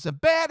Bowens, and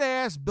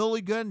badass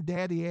Billy Gunn,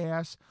 Daddy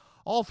Ass.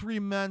 All three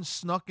men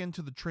snuck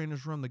into the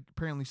trainer's room to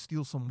apparently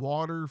steal some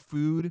water,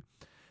 food.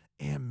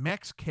 And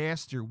Max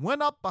Caster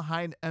went up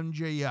behind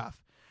MJF.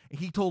 And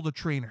he told the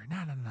trainer,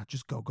 no,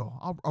 just go.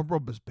 I'll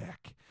rub his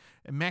back.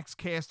 And Max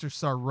Caster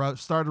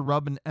started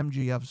rubbing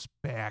MJF's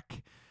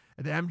back.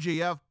 And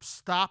MJF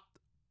stopped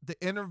the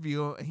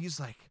interview, and he's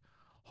like,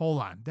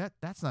 hold on,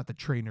 that's not the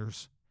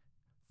trainer's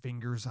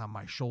fingers on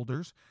my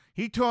shoulders.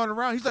 He turned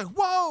around. He's like,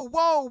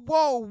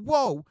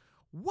 whoa.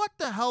 What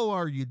the hell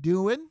are you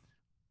doing?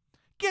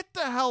 Get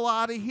the hell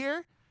out of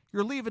here.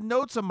 You're leaving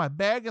notes on my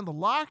bag in the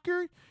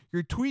locker.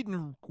 You're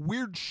tweeting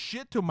weird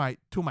shit to my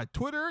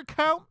Twitter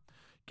account.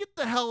 Get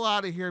the hell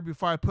out of here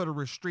before I put a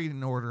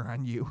restraining order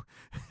on you.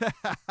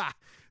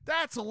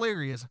 That's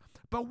hilarious.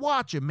 But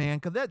watch it, man,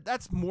 because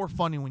that's more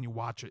funny when you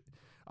watch it.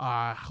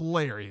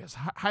 Hilarious.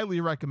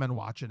 Highly recommend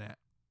watching it.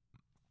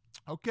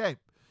 Okay.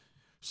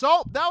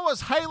 So that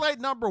was highlight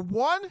number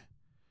 1.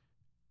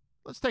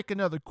 Let's take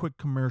another quick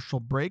commercial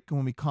break. And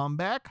when we come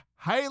back,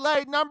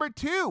 highlight number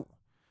 2,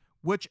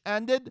 which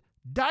ended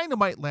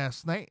Dynamite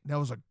last night. That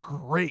was a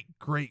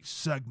great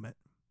segment.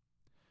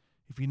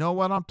 If you know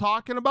what I'm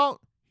talking about,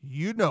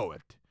 you know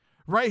it.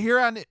 Right here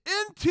on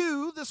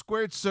Into the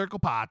Squared Circle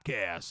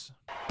podcast.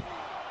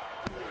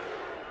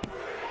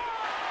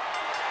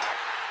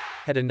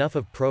 Had enough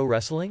of pro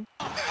wrestling?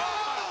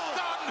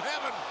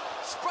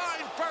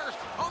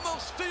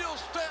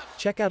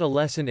 Check out A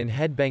Lesson in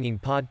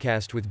Headbanging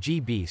podcast with G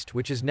Beast,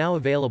 which is now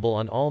available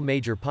on all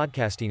major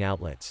podcasting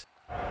outlets.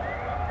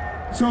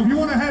 So if you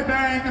want to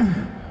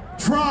headbang,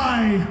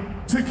 try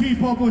to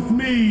keep up with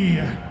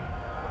me.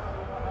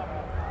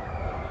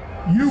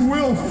 You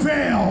will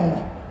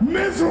fail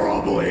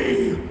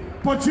miserably,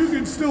 but you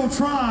can still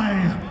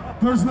try.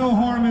 There's no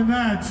harm in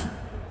that.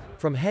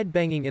 From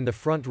headbanging in the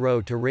front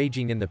row to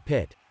raging in the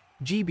pit,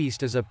 G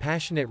Beast is a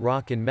passionate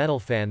rock and metal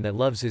fan that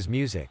loves his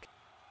music.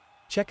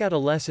 Check out A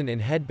Lesson in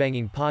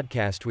Headbanging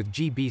podcast with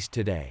G Beast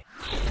today.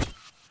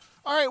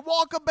 All right,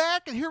 welcome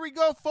back, and here we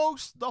go,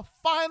 folks. The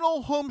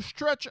final home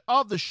stretch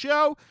of the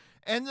show,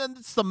 and then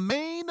it's the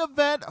main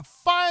event,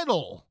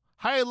 final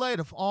highlight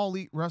of All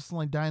Elite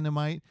Wrestling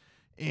Dynamite,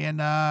 and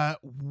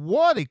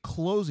what a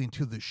closing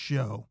to the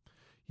show.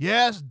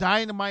 Yes,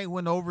 Dynamite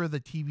went over the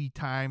TV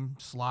time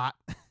slot.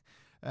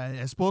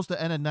 It's supposed to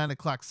end at 9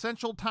 o'clock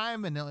Central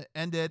Time, and it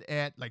ended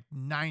at like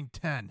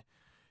 9:10.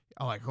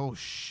 I'm like, oh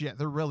shit,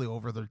 they're really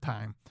over their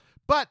time.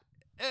 But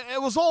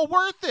it was all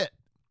worth it.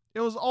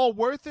 It was all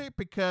worth it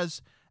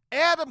because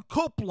Adam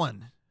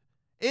Copeland,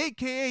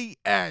 a.k.a.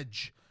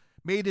 Edge,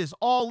 made his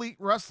All Elite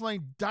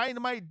Wrestling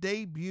Dynamite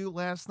debut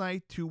last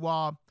night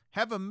to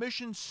have a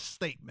mission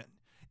statement,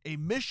 a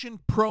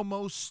mission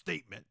promo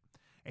statement.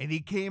 And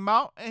he came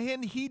out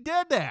and he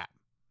did that.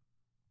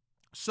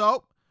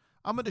 So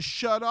I'm going to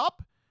shut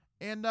up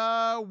and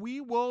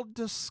we will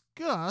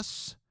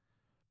discuss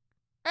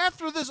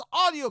after this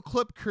audio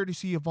clip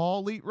courtesy of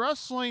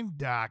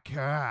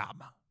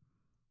AllEliteWrestling.com.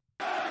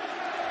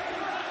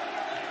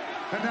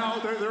 And now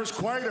there's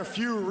quite a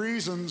few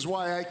reasons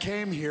why I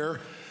came here.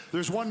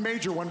 There's one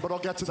major one, but I'll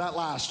get to that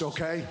last,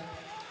 okay?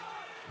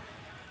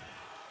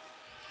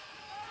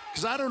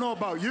 Because I don't know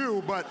about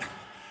you, but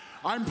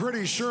I'm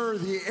pretty sure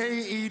the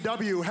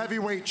AEW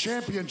Heavyweight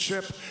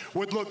Championship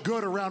would look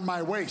good around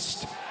my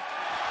waist.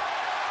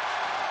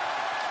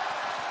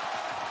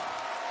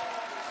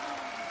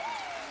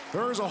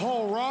 There's a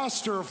whole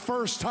roster of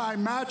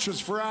first-time matches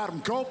for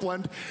Adam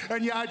Copeland,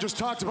 and yeah, I just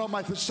talked about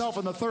myself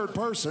in the third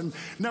person.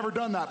 Never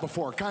done that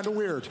before. Kind of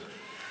weird.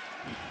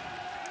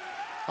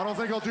 I don't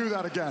think I'll do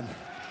that again.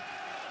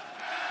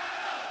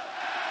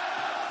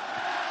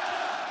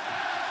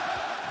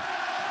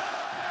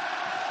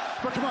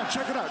 But come on,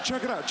 check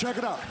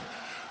it out.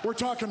 We're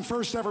talking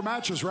first ever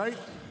matches, right?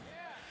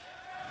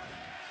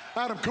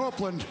 Adam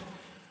Copeland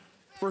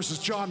versus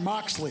Jon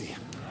Moxley.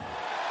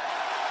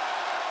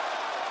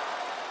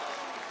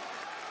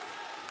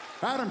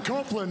 Adam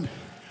Copeland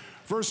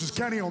versus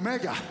Kenny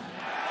Omega.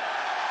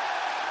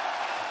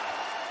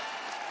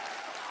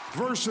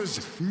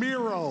 Versus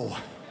Miro.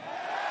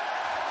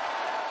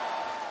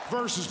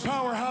 Versus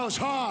Powerhouse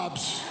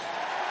Hobbs.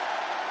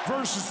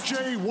 Versus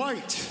Jay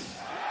White.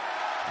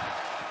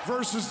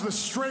 Versus the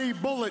stray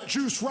bullet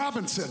Juice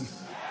Robinson.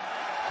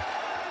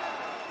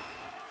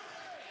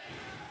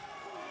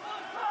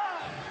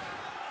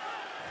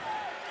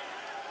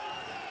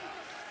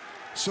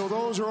 So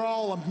those are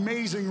all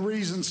amazing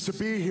reasons to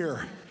be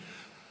here.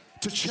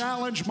 To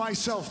challenge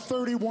myself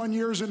 31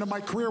 years into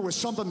my career with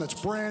something that's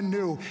brand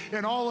new.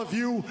 And all of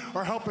you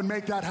are helping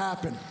make that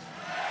happen.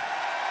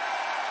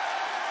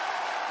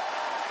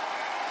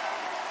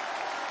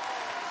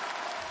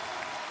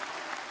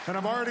 And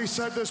I've already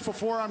said this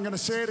before, I'm going to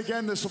say it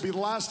again. This will be the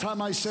last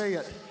time I say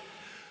it.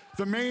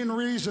 The main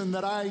reason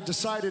that I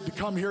decided to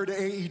come here to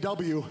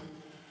AEW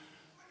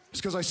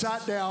is because I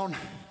sat down,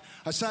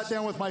 I sat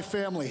down with my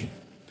family.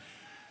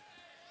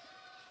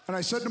 And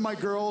I said to my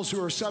girls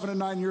who are 7 and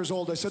 9 years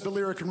old, I said to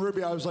Lyric and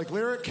Ruby, I was like,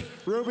 Lyric,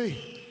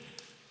 Ruby,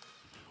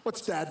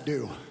 what's Dad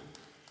do?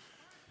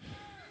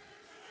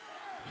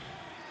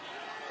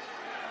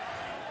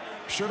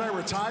 Should I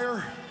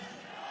retire?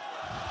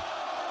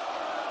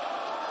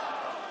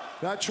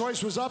 That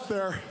choice was up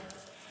there.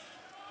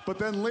 But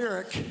then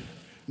Lyric,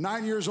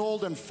 9 years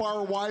old and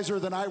far wiser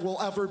than I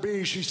will ever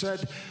be, she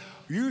said,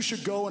 you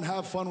should go and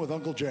have fun with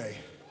Uncle Jay.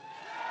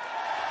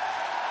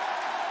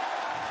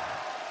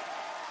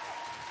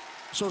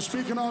 So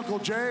speaking of Uncle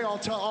Jay,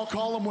 I'll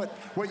call him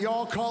what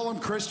y'all call him,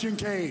 Christian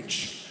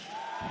Cage.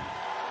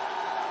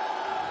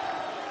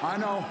 I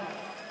know.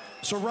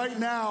 So right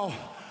now,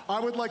 I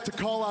would like to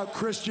call out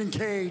Christian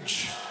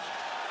Cage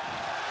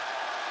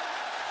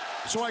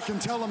so I can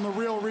tell him the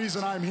real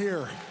reason I'm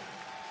here.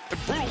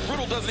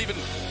 Brutal doesn't even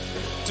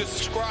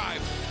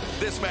describe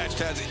this match,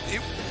 Taz.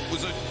 It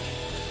was a...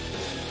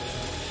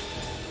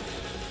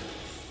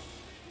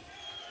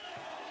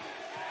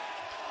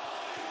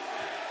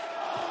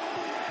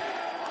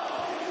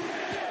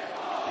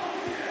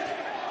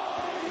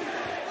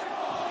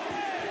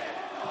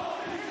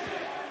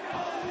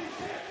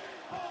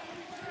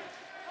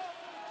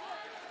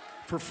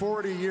 For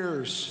 40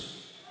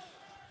 years,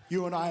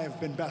 you and I have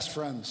been best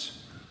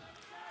friends.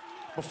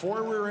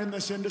 Before we were in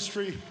this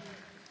industry,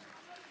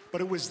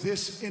 but it was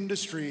this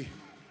industry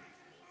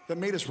that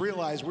made us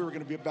realize we were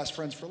going to be best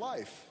friends for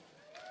life.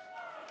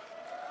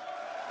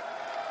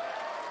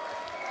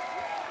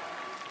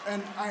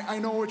 And I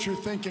know what you're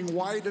thinking.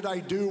 Why did I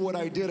do what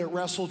I did at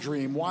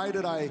WrestleDream? Why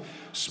did I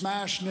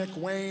smash Nick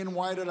Wayne?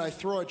 Why did I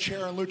throw a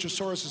chair in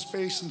Luchasaurus'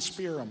 face and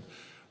spear him?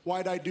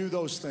 Why did I do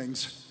those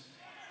things?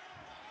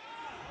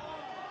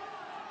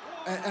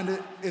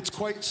 And it's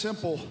quite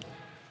simple,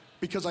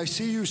 because I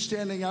see you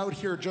standing out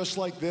here just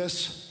like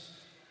this.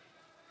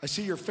 I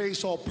see your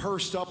face all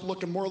pursed up,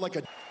 looking more like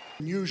a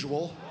than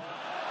usual.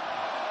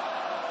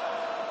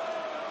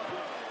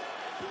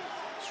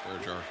 Swear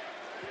jar.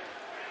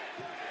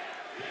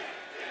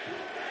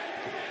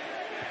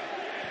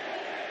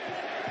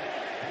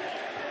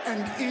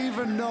 And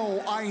even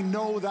though I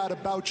know that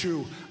about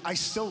you, I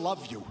still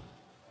love you.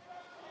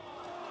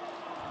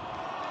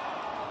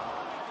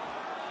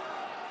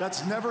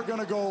 That's never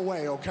gonna go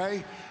away,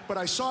 okay? But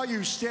I saw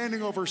you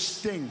standing over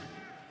Sting.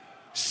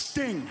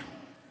 Sting.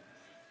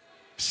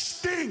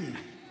 Sting.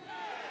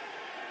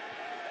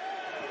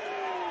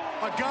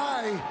 A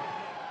guy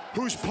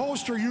whose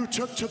poster you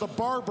took to the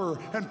barber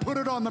and put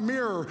it on the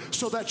mirror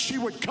so that she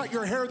would cut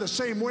your hair the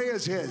same way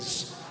as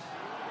his.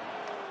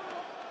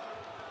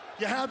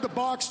 You had the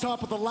box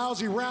top with the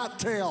lousy rat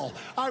tail.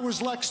 I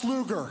was Lex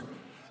Luger.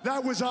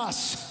 That was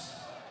us.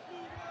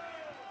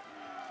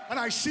 And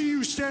I see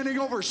you standing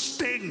over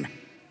Sting,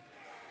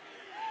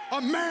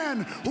 a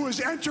man who has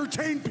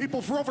entertained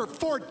people for over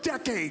 4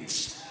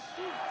 decades.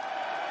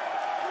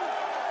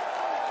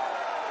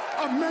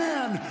 A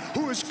man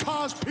who has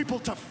caused people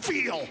to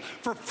feel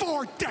for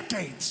 4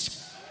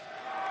 decades.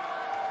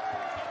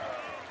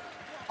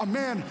 A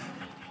man,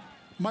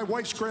 my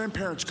wife's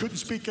grandparents couldn't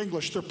speak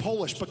English, they're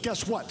Polish, but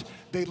guess what?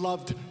 They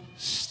loved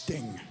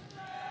Sting.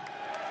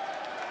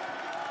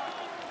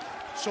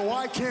 So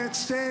I can't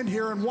stand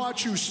here and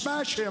watch you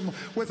smash him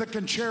with a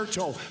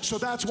concerto. So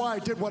that's why I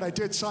did what I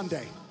did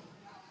Sunday.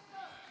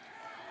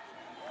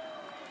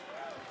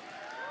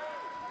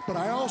 But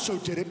I also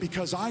did it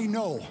because I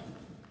know,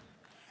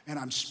 and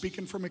I'm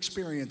speaking from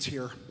experience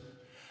here,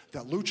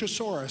 that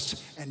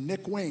Luchasaurus and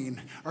Nick Wayne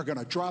are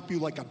gonna drop you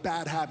like a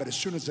bad habit as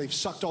soon as they've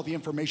sucked all the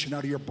information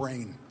out of your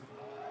brain.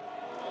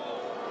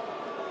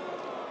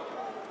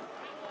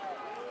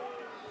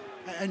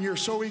 And you're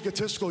so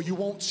egotistical, you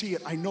won't see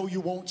it. I know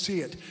you won't see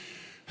it.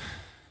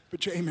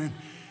 But Jay, man,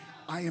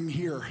 I am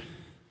here.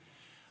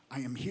 I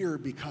am here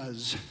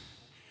because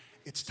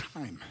it's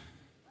time.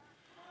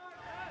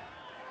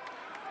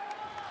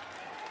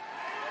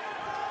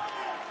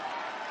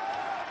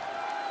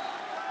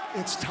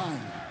 It's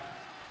time.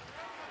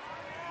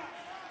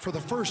 For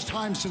the first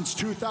time since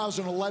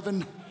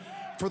 2011,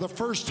 for the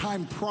first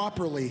time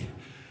properly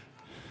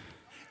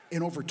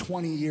in over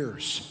 20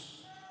 years,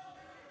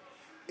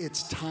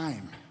 it's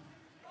time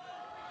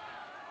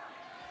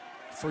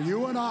for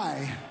you and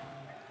I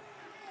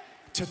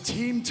to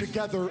team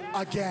together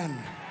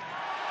again.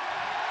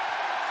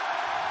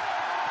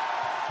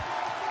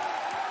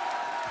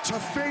 To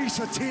face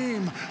a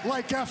team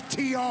like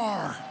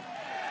FTR.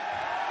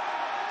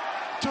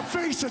 To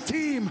face a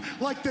team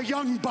like the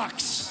Young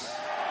Bucks.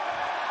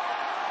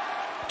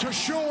 To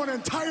show an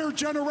entire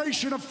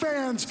generation of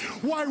fans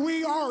why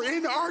we are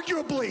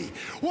inarguably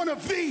one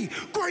of the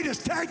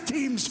greatest tag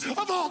teams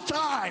of all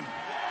time.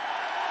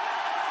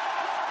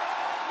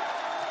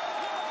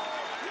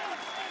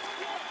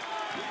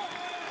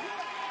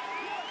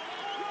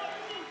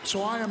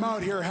 So I am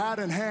out here hat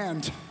in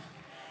hand,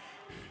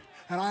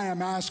 and I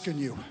am asking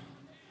you,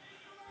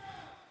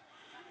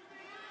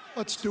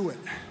 let's do it.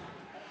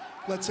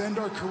 Let's end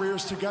our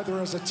careers together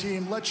as a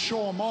team. Let's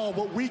show them all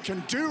what we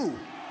can do.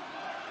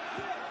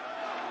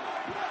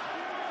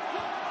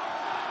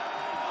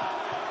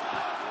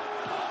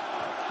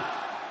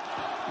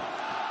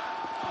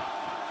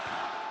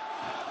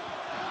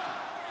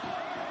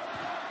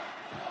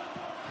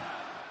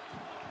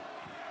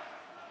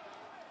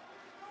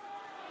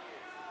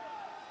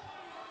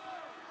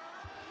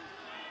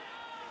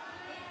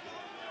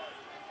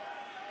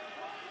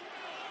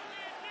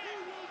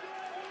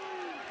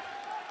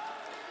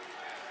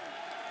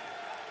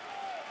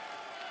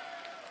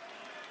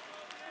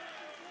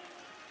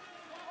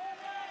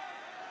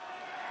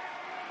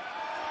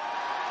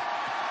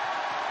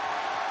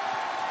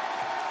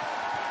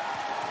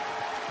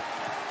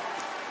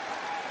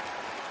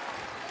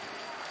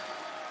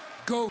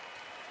 go.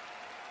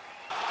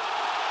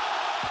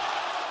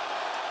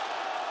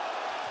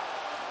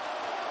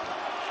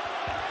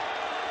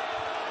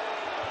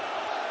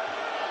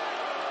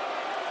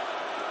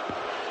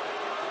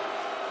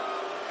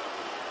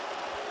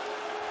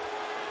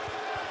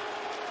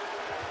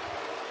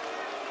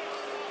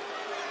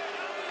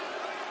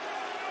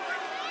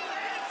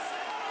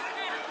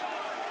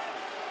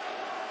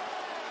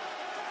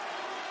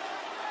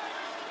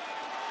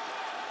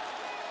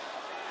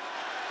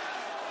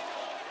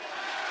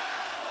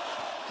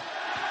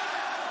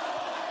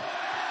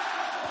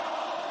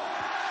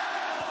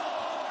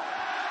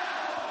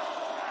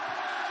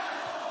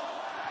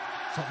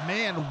 So,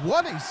 man,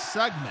 what a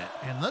segment,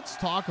 and let's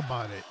talk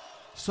about it.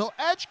 So,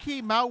 Edge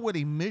came out with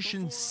a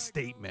mission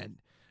statement,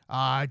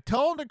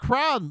 telling the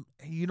crowd,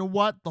 you know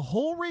what, the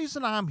whole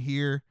reason I'm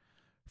here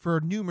for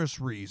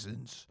numerous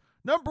reasons.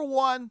 Number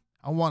one,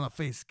 I want to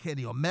face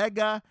Kenny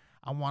Omega.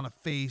 I want to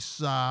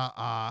face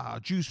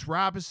Juice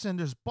Robinson.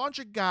 There's a bunch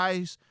of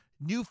guys,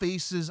 new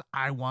faces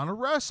I want to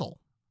wrestle.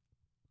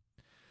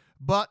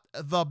 But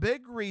the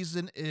big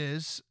reason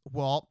is,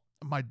 well,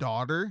 my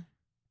daughter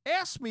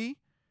asked me,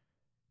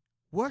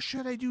 what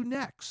should I do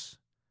next?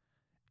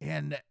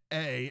 And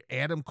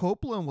Adam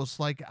Copeland was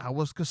like, I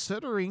was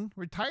considering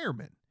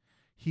retirement.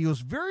 He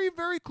was very,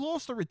 very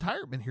close to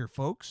retirement here,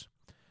 folks.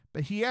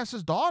 But he asked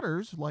his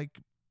daughters, like,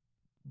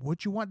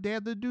 what you want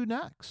Dad to do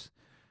next?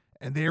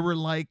 And they were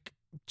like,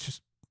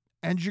 just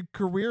end your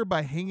career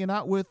by hanging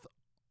out with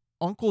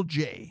Uncle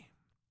Jay.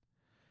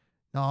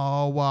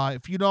 Now,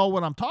 if you know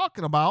what I'm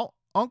talking about,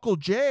 Uncle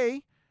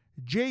Jay,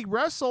 Jay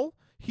Wrestle,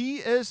 he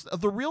is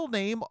the real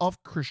name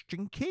of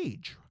Christian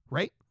Cage,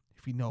 right?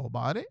 If you know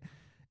about it.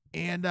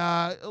 And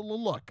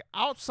look,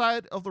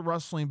 outside of the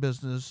wrestling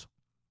business,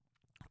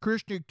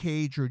 Christian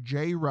Cage or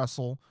Jay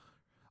Wrestle,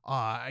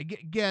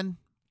 again,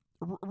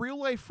 real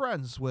life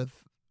friends with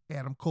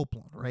Adam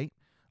Copeland, right?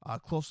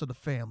 Close to the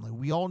family.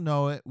 We all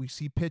know it. We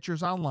see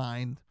pictures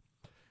online.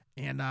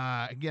 And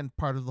again,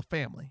 part of the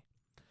family.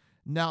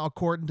 Now,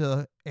 according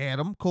to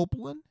Adam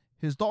Copeland,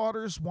 his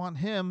daughters want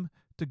him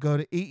to go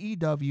to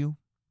AEW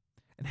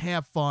and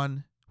have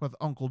fun with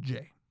Uncle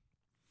Jay.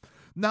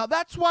 Now,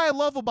 that's why I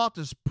love about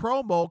this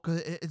promo,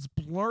 because it's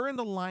blurring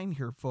the line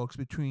here, folks,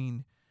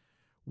 between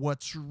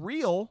what's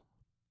real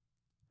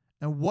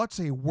and what's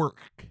a work.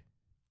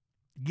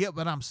 Get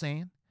what I'm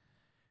saying?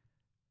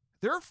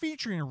 They're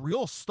featuring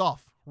real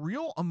stuff,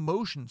 real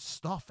emotion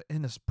stuff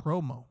in this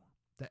promo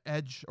that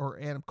Edge or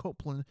Adam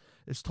Copeland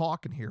is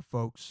talking here,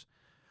 folks,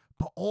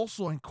 but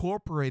also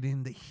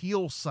incorporating the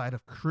heel side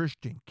of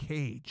Christian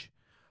Cage.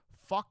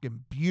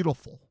 Fucking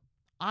beautiful.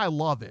 I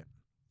love it.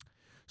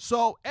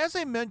 So, as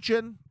I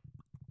mentioned,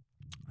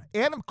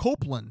 Adam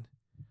Copeland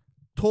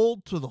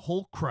told to the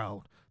whole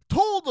crowd,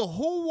 told the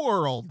whole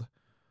world,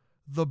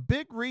 the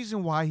big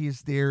reason why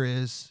he's there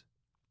is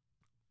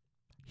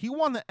he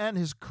wanted to end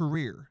his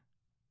career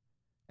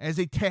as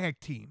a tag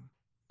team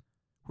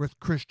with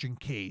Christian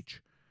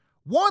Cage.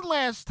 One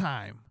last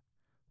time,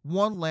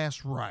 one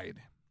last ride.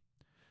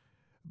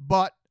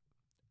 But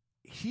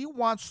he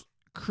wants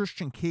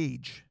Christian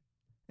Cage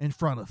in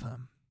front of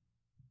him.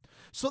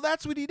 So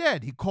that's what he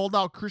did. He called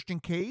out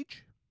Christian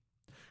Cage.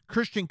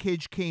 Christian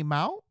Cage came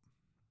out.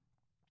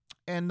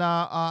 And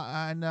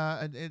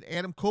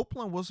Adam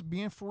Copeland was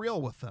being for real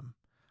with him.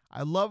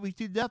 I love you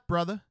to death,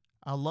 brother.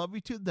 I love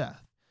you to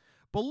death.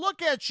 But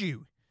look at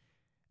you.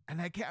 And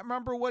I can't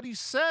remember what he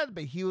said,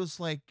 but he was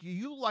like,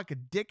 you look like a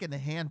dick in a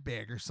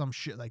handbag or some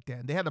shit like that.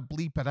 And they had to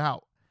bleep it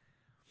out.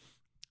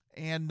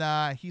 And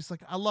he's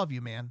like, I love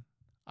you, man.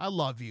 I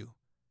love you.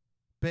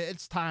 But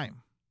it's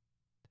time.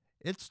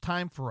 It's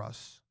time for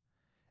us.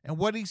 And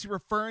what he's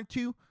referring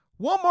to,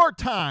 one more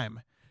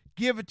time,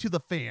 give it to the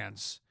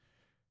fans.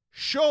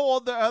 Show all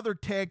the other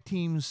tag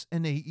teams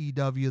in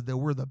AEW that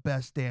we're the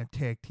best damn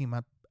tag team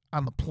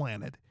on the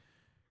planet.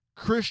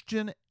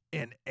 Christian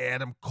and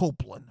Adam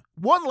Copeland.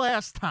 One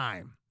last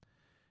time.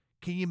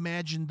 Can you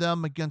imagine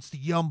them against the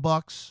Young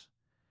Bucks?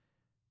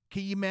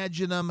 Can you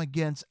imagine them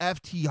against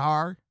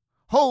FTR?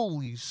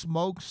 Holy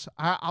smokes.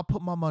 I'll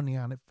put my money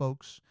on it,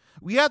 folks.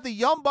 We had the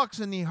Young Bucks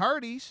and the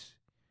Hardys.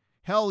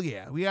 Hell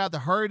yeah. We had the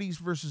Hardys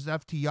versus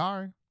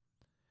FTR.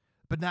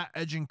 But not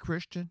Edge and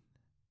Christian.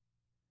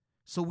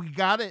 So we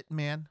got it,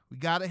 man. We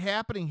got it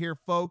happening here,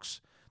 folks.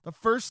 The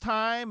first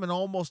time in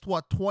almost,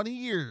 20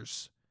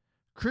 years.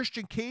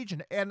 Christian Cage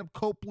and Adam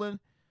Copeland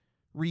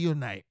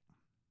reunite.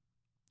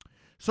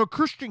 So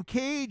Christian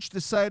Cage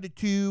decided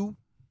to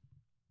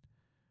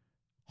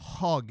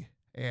hug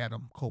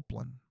Adam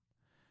Copeland.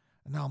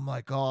 And I'm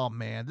like, oh,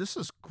 man, this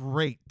is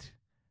great.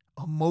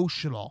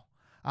 Emotional.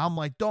 I'm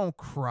like, don't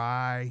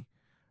cry.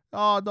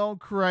 Oh, don't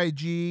cry,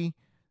 G.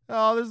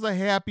 Oh, this is a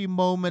happy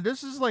moment.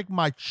 This is like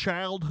my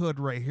childhood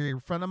right here in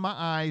front of my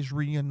eyes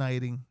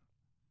reuniting.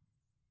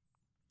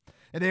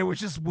 And it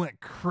just went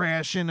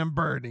crashing and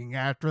burning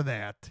after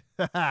that.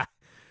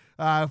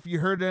 If you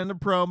heard it in the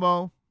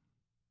promo.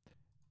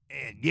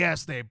 And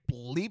yes, they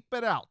bleep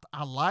it out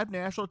on live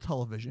national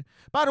television.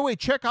 By the way,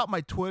 check out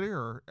my Twitter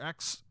or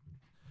X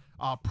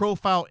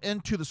profile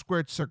into the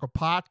Squared Circle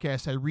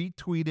podcast, I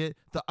retweeted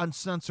the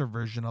uncensored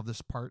version of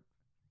this part.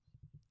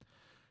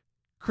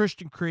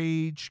 Christian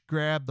Cage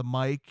grabbed the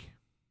mic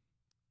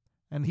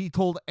and he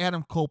told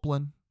Adam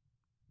Copeland,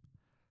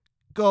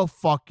 "Go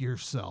fuck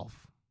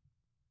yourself."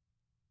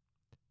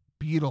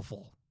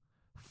 Beautiful.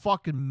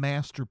 Fucking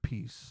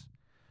masterpiece.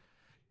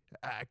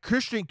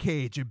 Christian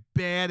Cage, a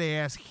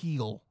badass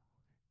heel.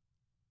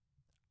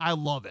 I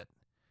love it.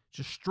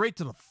 Just straight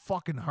to the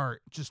fucking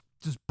heart. Just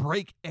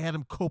break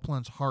Adam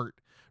Copeland's heart.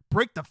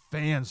 Break the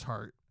fans'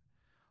 heart.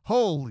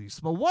 Holy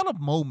smokes, what a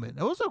moment.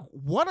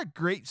 What a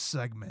great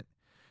segment.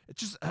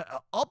 It's just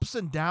ups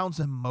and downs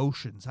and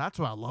emotions. That's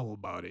what I love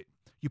about it.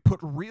 You put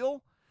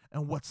real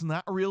and what's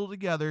not real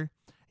together.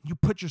 You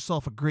put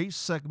yourself a great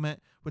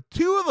segment with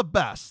two of the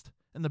best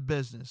in the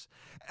business.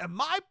 And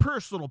my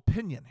personal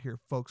opinion here,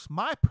 folks,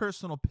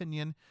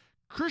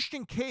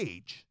 Christian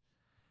Cage,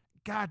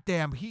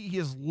 goddamn, he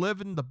is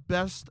living the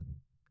best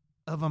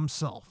of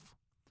himself.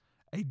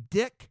 A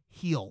dick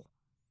heel.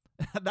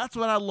 That's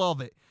what I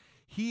love it.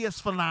 He is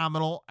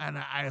phenomenal, and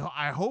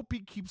I hope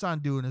he keeps on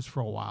doing this for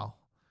a while.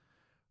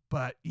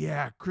 But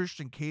yeah,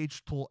 Christian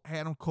Cage told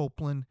Adam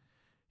Copeland,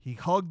 he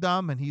hugged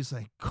him, and he's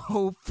like,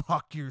 "Go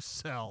fuck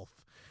yourself."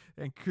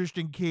 And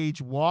Christian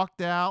Cage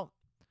walked out,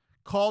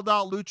 called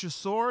out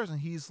Luchasaurus,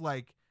 and he's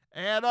like,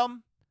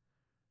 "Adam,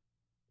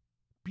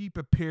 be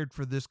prepared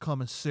for this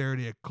coming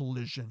Saturday at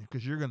Collision,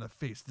 because you're going to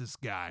face this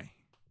guy."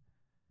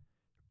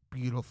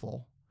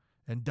 Beautiful.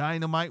 And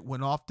Dynamite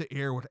went off the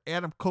air with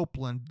Adam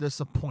Copeland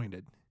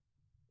disappointed.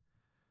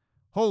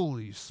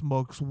 Holy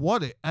smokes,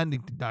 what an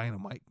ending to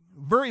Dynamite.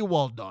 Very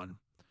well done.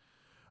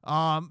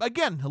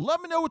 Again,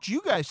 let me know what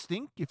you guys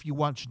think if you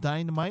watched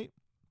Dynamite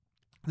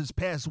this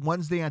past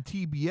Wednesday on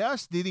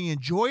TBS. Did you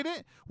enjoy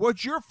it?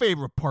 What's your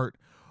favorite part?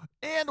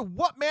 And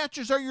what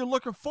matches are you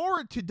looking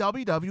forward to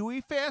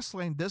WWE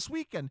FastLane this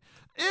weekend?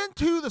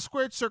 Into the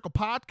Squared Circle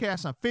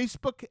podcast on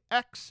Facebook,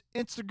 X,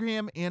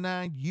 Instagram, and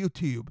on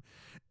YouTube.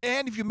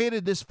 And if you made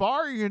it this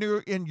far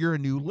and you're a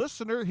new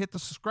listener, hit the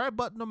subscribe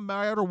button no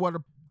matter what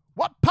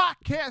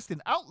podcast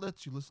and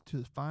outlets you listen to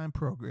this fine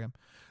program.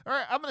 All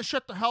right, I'm going to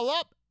shut the hell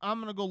up. I'm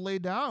going to go lay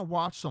down and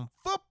watch some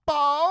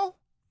football.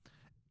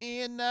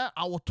 And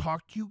I will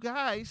talk to you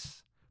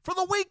guys for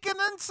the Weekend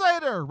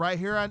Insider right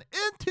here on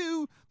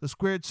Into the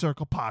Squared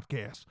Circle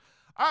podcast.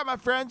 All right, my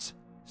friends,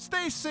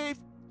 stay safe,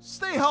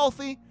 stay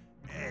healthy,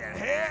 and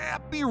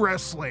happy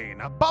wrestling.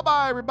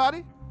 Bye-bye,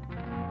 everybody.